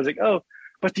thing, but I was like, oh,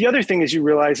 but the other thing is you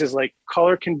realize is like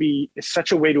color is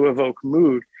such a way to evoke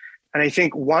mood. And I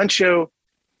think Juancho,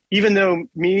 even though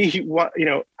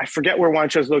I forget where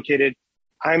Juancho is located.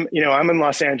 I'm in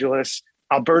Los Angeles.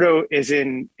 Alberto is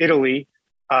in Italy,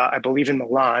 I believe in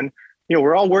Milan.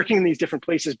 We're all working in these different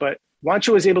places, but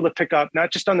Juancho is able to pick up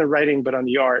not just on the writing, but on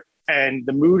the art and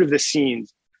the mood of the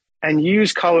scenes, and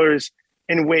use colors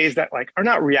in ways that like are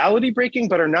not reality breaking,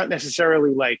 but are not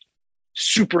necessarily like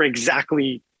super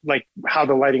exactly like how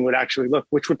the lighting would actually look,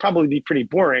 which would probably be pretty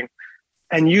boring,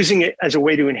 and using it as a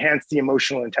way to enhance the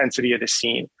emotional intensity of the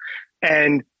scene.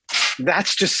 And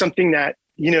that's just something that,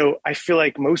 I feel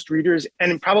like most readers,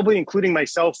 and probably including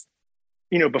myself,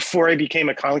 before I became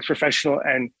a comics professional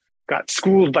and got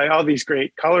schooled by all these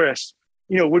great colorists,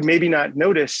 would maybe not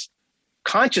notice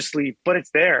consciously, but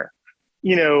it's there,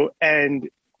 and,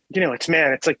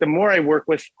 it's like the more I work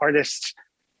with artists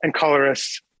and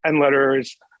colorists and letterers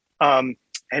and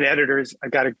editors,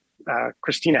 I've got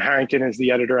Christina Harrington is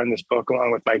the editor on this book,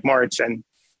 along with Mike Martz and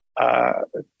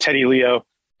Teddy Leo.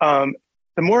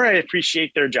 The more I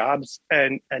appreciate their jobs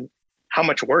and how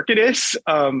much work it is.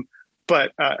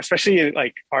 But especially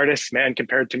like artists, man,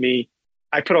 compared to me,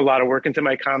 I put a lot of work into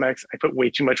my comics. I put way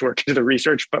too much work into the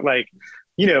research, but like,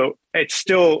 it's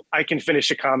still, I can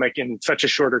finish a comic in such a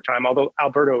shorter time. Although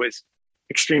Alberto is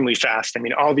extremely fast. I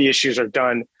mean, all the issues are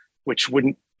done, which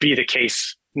wouldn't be the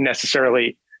case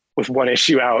necessarily with one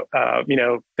issue out.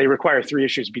 They require 3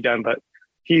 issues to be done, but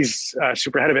he's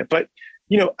super ahead of it. But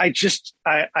I just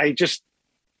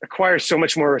acquire so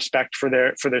much more respect for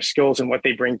their skills and what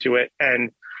they bring to it.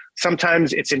 And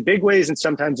sometimes it's in big ways and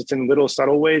sometimes it's in little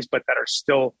subtle ways, but that are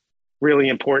still really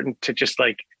important to just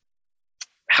like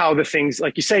how the things,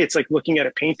 like you say, it's like looking at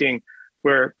a painting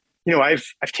where,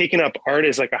 I've taken up art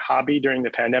as like a hobby during the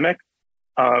pandemic.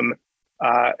 And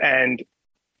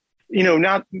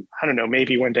not, I don't know,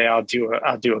 maybe one day I'll do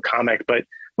a comic, but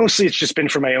mostly it's just been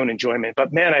for my own enjoyment.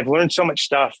 But man, I've learned so much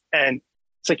stuff. And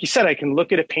it's like you said, I can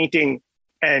look at a painting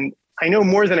and I know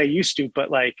more than I used to,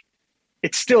 but like,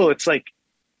 it's like,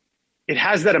 it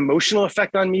has that emotional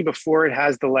effect on me before it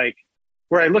has the, like,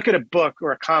 where I look at a book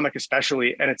or a comic,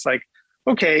 especially, and it's like,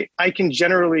 okay, I can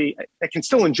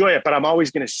still enjoy it, but I'm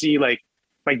always going to see like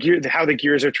how the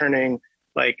gears are turning.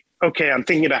 Like, okay, I'm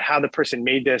thinking about how the person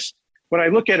made this. When I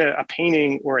look at a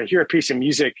painting or I hear a piece of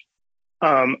music,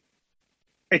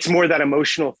 it's more that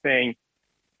emotional thing.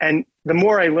 And the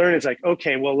more I learn, it's like,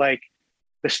 okay, well, like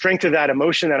the strength of that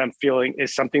emotion that I'm feeling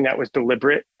is something that was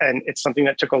deliberate and it's something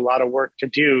that took a lot of work to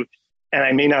do. And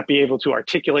I may not be able to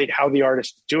articulate how the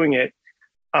artist is doing it.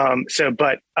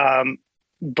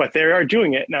 But they are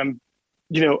doing it. And I'm,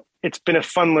 it's been a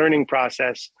fun learning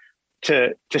process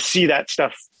to see that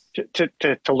stuff,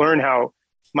 to learn how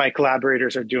my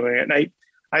collaborators are doing it. And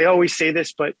I always say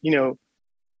this, but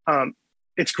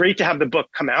it's great to have the book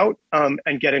come out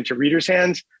and get into readers'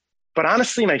 hands. But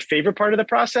honestly, my favorite part of the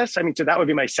process, so that would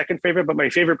be my second favorite, but my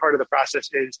favorite part of the process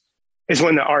is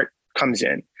when the art comes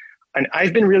in. And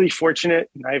I've been really fortunate,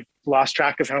 and I've lost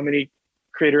track of how many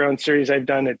creator-owned series I've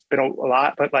done. It's been a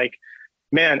lot, but like,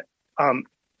 man,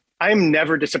 I'm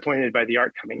never disappointed by the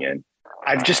art coming in.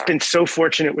 I've just been so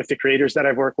fortunate with the creators that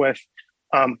I've worked with,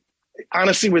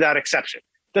 honestly, without exception.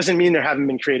 Doesn't mean there haven't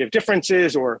been creative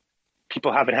differences or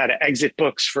people haven't had to exit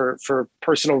books for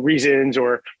personal reasons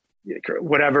or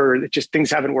whatever. Just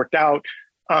things haven't worked out.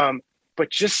 But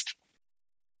just,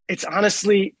 it's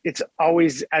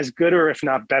always as good or if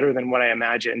not better than what I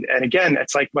imagined. And again,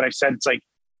 it's like what I said, it's like,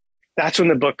 that's when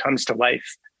the book comes to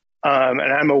life. And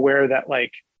I'm aware that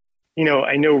like,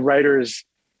 I know writers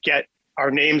our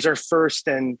names are first,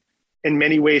 and in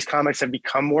many ways, comics have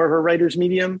become more of a writer's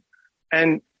medium.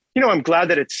 And, I'm glad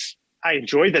that I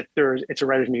enjoy that it's a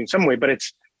writer's medium in some way, but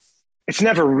it's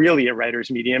never really a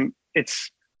writer's medium.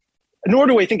 Nor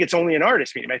do I think it's only an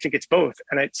artist medium. I think it's both.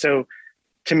 And so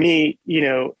to me,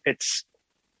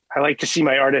 I like to see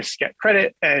my artists get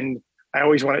credit, and I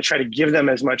always want to try to give them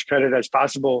as much credit as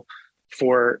possible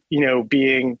for,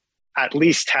 being at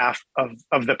least half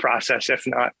of the process, if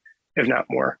not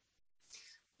more.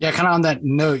 Yeah, kind of on that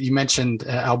note, you mentioned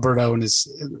Alberto and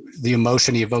the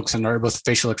emotion he evokes in art, both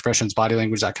facial expressions, body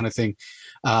language, that kind of thing,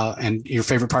 and your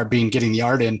favorite part being getting the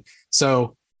art in.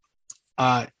 So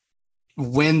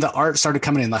when the art started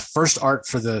coming in, the first art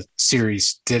for the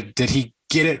series, did he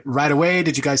get it right away?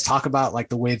 Did you guys talk about like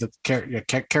the way the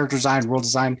character design, world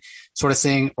design sort of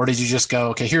thing? Or did you just go,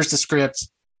 okay, here's the script,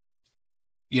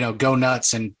 go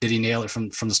nuts? And did he nail it from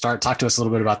the start? Talk to us a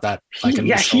little bit about that.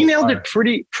 He nailed it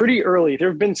pretty early. There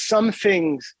have been some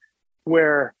things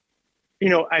where,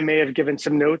 I may have given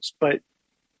some notes, but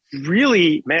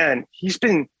really, man,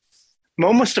 I'm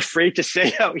almost afraid to say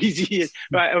how easy he is.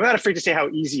 I'm not afraid to say how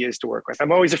easy he is to work with.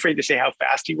 I'm always afraid to say how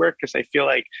fast he worked, because I feel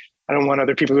like I don't want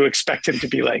other people to expect him to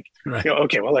be like, right.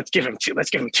 Okay, well, let's give him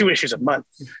 2 issues a month,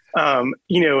 and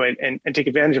take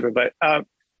advantage of it. But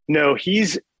no,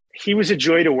 he was a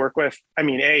joy to work with. I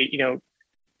mean,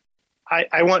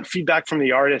 I want feedback from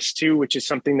the artist too, which is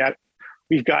something that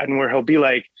we've gotten where he'll be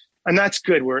like, and that's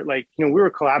good. We're like, we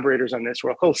were collaborators on this,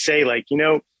 where he'll say like,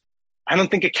 I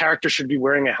don't think a character should be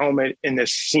wearing a helmet in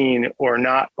this scene, or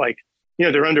not, like,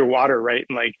 they're underwater, right?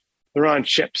 And like, they're on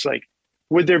ships. Like,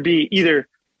 would there be either,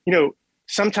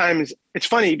 sometimes it's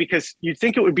funny because you'd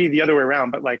think it would be the other way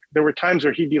around, but like, there were times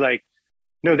where he'd be like,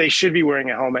 no, they should be wearing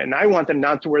a helmet. And I want them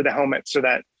not to wear the helmet so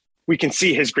that we can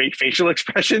see his great facial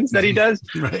expressions that he does.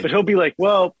 Right. But he'll be like,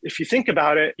 well, if you think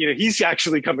about it, he's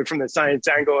actually coming from the science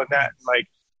angle, and that, like,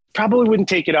 probably wouldn't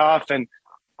take it off. And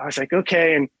I was like,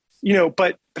 okay. And,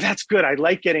 but that's good. I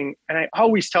like getting, and I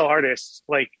always tell artists,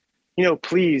 like,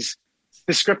 please,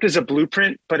 the script is a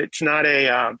blueprint, but it's not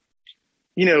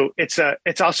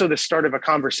it's also the start of a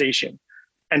conversation.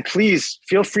 And please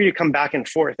feel free to come back and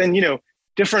forth. And,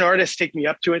 different artists take me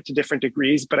up to it to different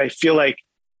degrees, but I feel like,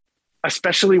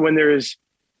 especially when there's,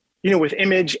 with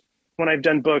Image, when I've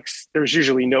done books, there's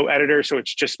usually no editor. So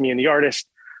it's just me and the artist.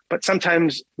 But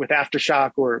sometimes with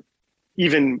Aftershock, or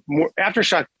even more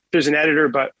Aftershock, there's an editor,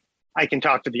 but I can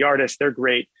talk to the artist. They're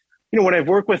great. When I've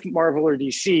worked with Marvel or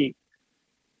DC,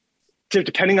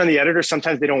 depending on the editor,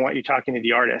 sometimes they don't want you talking to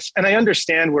the artist. And I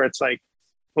understand where it's like,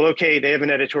 well, okay, they have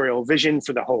an editorial vision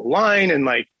for the whole line. And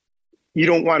like, you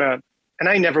don't want to, and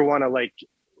I never want to like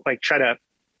try to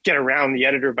get around the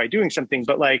editor by doing something,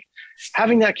 but like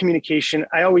having that communication,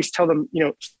 I always tell them, you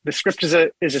know, the script is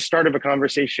a start of a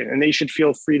conversation, and they should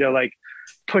feel free to like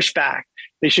push back.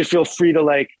 They should feel free to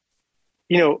like,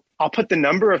 you know, I'll put the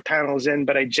number of panels in,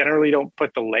 but I generally don't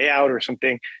put the layout or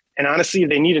something. And honestly, if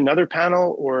they need another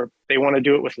panel or they want to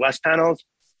do it with less panels,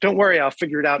 don't worry, I'll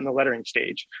figure it out in the lettering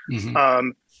stage. Mm-hmm.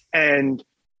 And,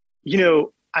 you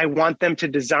know, I want them to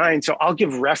design. So I'll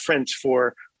give reference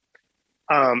for,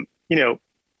 you know,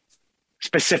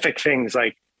 specific things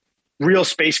like real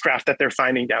spacecraft that they're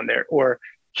finding down there, or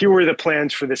here were the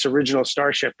plans for this original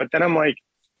Starship. But then I'm like,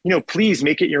 you know, please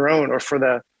make it your own, or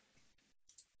for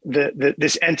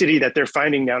this entity that they're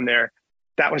finding down there.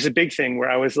 That was a big thing where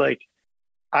I was like,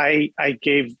 I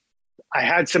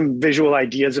had some visual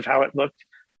ideas of how it looked,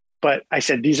 but I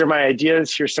said, these are my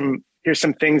ideas. Here's some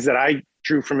things that I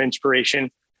drew from inspiration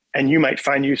and you might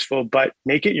find useful, but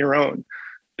make it your own.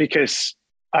 Because,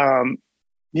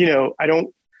 you know,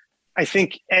 I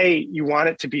think you want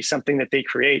it to be something that they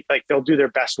create, like they'll do their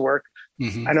best work.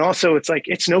 Mm-hmm. And also it's like,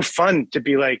 it's no fun to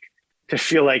be like, to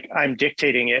feel like I'm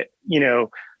dictating it, you know.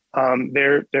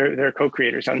 They're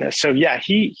co-creators on this. So yeah,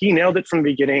 he nailed it from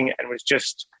the beginning and was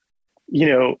just, you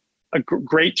know,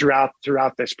 great throughout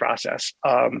this process.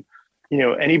 You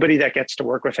know, anybody that gets to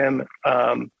work with him,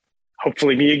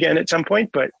 hopefully me again at some point,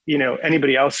 but you know,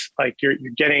 anybody else, like you're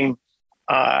getting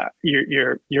a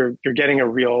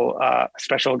real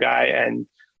special guy. And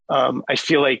I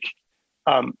feel like,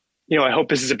 you know, I hope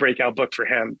this is a breakout book for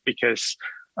him, because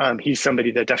he's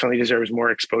somebody that definitely deserves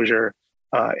more exposure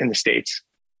in the States.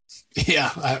 Yeah,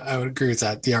 I would agree with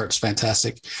that. The art's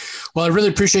fantastic. Well, I really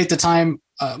appreciate the time,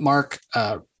 Mark.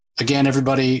 Again,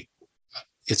 everybody,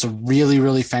 it's a really,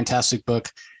 really fantastic book.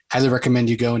 Highly recommend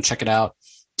you go and check it out.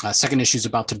 Second issue is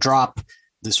about to drop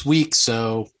this week,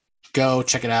 so go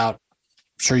check it out.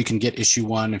 I'm sure you can get issue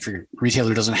 1. If your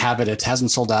retailer doesn't have it, it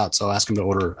hasn't sold out, so ask them to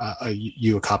order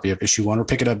you a copy of issue 1 or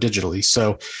pick it up digitally.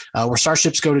 So where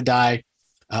Starships Go to Die.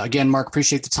 Again, Mark,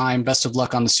 appreciate the time. Best of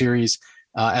luck on the series.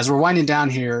 As we're winding down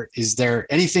here, is there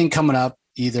anything coming up,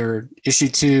 either issue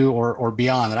 2 or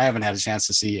beyond, that I haven't had a chance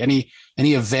to see? Any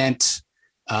event,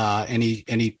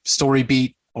 any story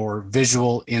beat or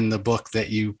visual in the book that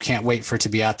you can't wait for it to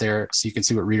be out there so you can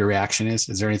see what reader reaction is?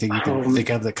 Is there anything you can think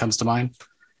of that comes to mind?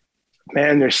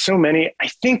 Man, there's so many. I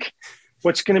think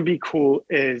what's going to be cool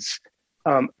is,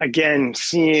 again,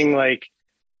 seeing like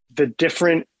the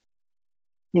different,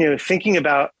 you know, thinking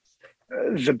about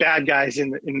the bad guys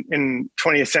in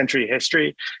 20th century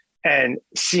history, and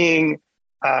seeing,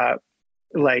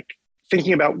 like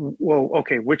thinking about, well,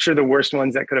 okay, which are the worst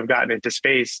ones that could have gotten into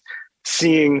space,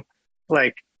 seeing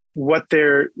like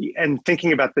and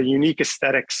thinking about the unique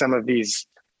aesthetic, some of these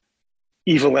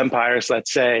evil empires,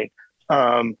 let's say,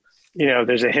 you know,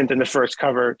 there's a hint in the first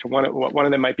cover to one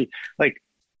of them might be like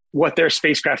what their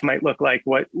spacecraft might look like,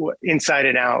 what inside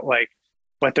and out, like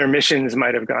what their missions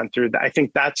might have gone through. I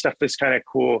think that stuff is kind of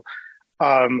cool.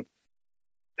 The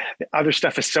other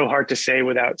stuff is so hard to say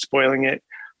without spoiling it.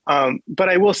 But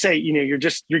I will say, you know, you're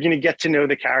going to get to know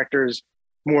the characters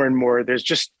more and more. There's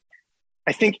just,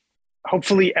 I think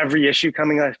hopefully every issue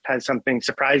coming up has something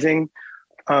surprising.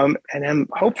 And then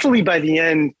hopefully by the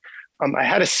end, I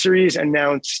had a series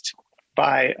announced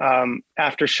by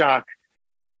Aftershock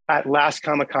at last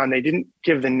Comic-Con. They didn't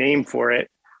give the name for it.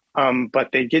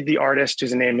 But they did the artist,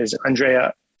 whose name is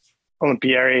Andrea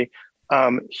Olimpieri.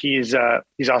 He's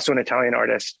also an Italian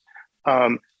artist.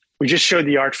 We just showed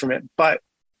the art from it, but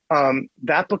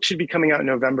that book should be coming out in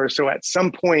November. So at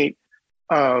some point,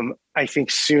 I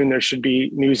think soon there should be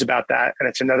news about that. And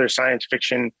it's another science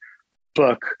fiction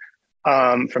book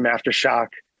from Aftershock.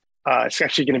 It's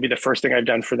actually going to be the first thing I've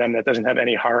done for them that doesn't have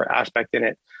any horror aspect in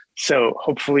it. So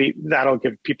hopefully that'll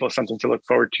give people something to look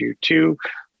forward to too.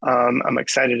 I'm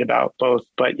excited about both,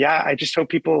 but yeah, I just hope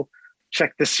people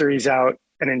check this series out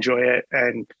and enjoy it.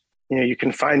 And, you know, you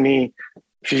can find me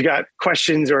if you've got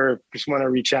questions or just want to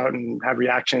reach out and have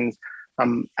reactions.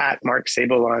 I'm at Mark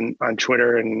Sable on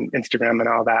Twitter and Instagram and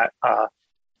all that.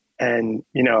 And,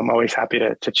 you know, I'm always happy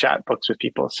to chat books with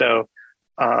people. So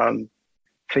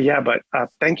yeah, but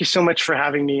thank you so much for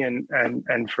having me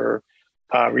and for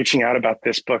reaching out about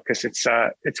this book, because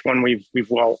it's one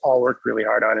we've all worked really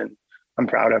hard on and I'm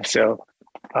proud of. So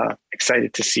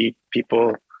excited to see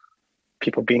people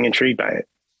being intrigued by it.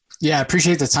 Yeah, I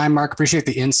appreciate the time, Mark. Appreciate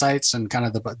the insights and kind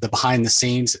of the behind the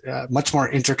scenes, much more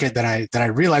intricate than I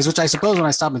realized. Which I suppose when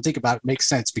I stop and think about it makes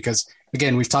sense because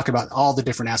again, we've talked about all the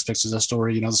different aspects of the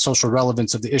story. You know, the social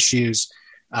relevance of the issues,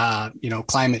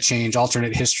 climate change,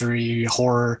 alternate history,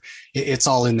 horror. It's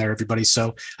all in there, everybody.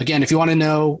 So again, if you want to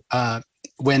know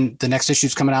when the next issue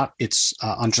is coming out, it's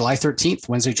on July 13th,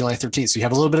 Wednesday, July 13th. So you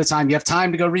have a little bit of time. You have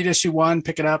time to go read issue 1,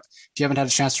 pick it up. If you haven't had a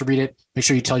chance to read it, make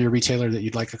sure you tell your retailer that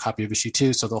you'd like a copy of issue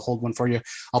 2 so they'll hold one for you.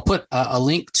 I'll put a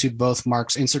link to both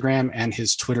Mark's Instagram and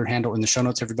his Twitter handle in the show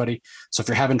notes, everybody. So if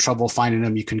you're having trouble finding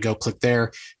them, you can go click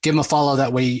there. Give him a follow.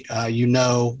 That way you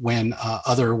know when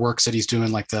other works that he's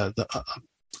doing, like the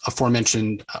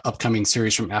aforementioned upcoming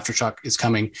series from Aftershock is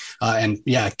coming. And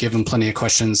yeah, give them plenty of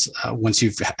questions once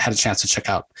you've had a chance to check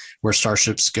out where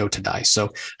Starships go to die.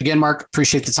 So again, Mark,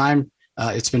 appreciate the time.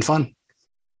 It's been fun.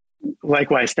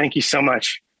 Likewise. Thank you so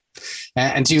much.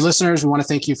 And to you listeners, we want to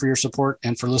thank you for your support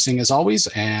and for listening as always.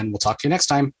 And we'll talk to you next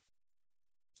time.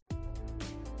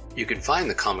 You can find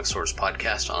the Comic Source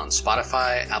podcast on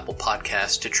Spotify, Apple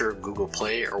Podcasts, Stitcher, Google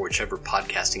Play, or whichever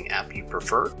podcasting app you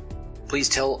prefer. Please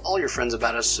tell all your friends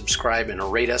about us, subscribe, and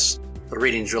rate us. The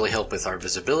ratings really help with our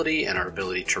visibility and our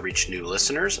ability to reach new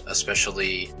listeners,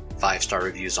 especially 5-star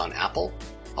reviews on Apple.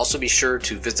 Also be sure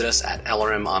to visit us at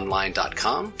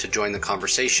lrmonline.com to join the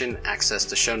conversation, access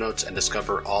the show notes, and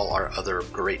discover all our other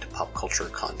great pop culture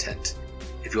content.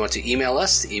 If you want to email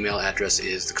us, the email address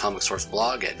is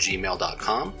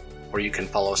thecomicsourceblog@gmail.com, or you can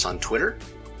follow us on Twitter,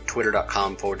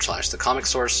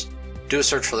 twitter.com/thecomicsource. Do a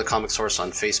search for The Comic Source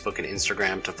on Facebook and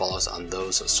Instagram to follow us on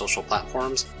those social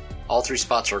platforms. All 3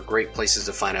 spots are great places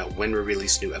to find out when we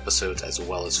release new episodes, as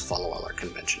well as follow all our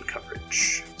convention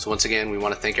coverage. So once again, we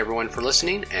want to thank everyone for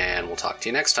listening, and we'll talk to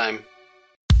you next time.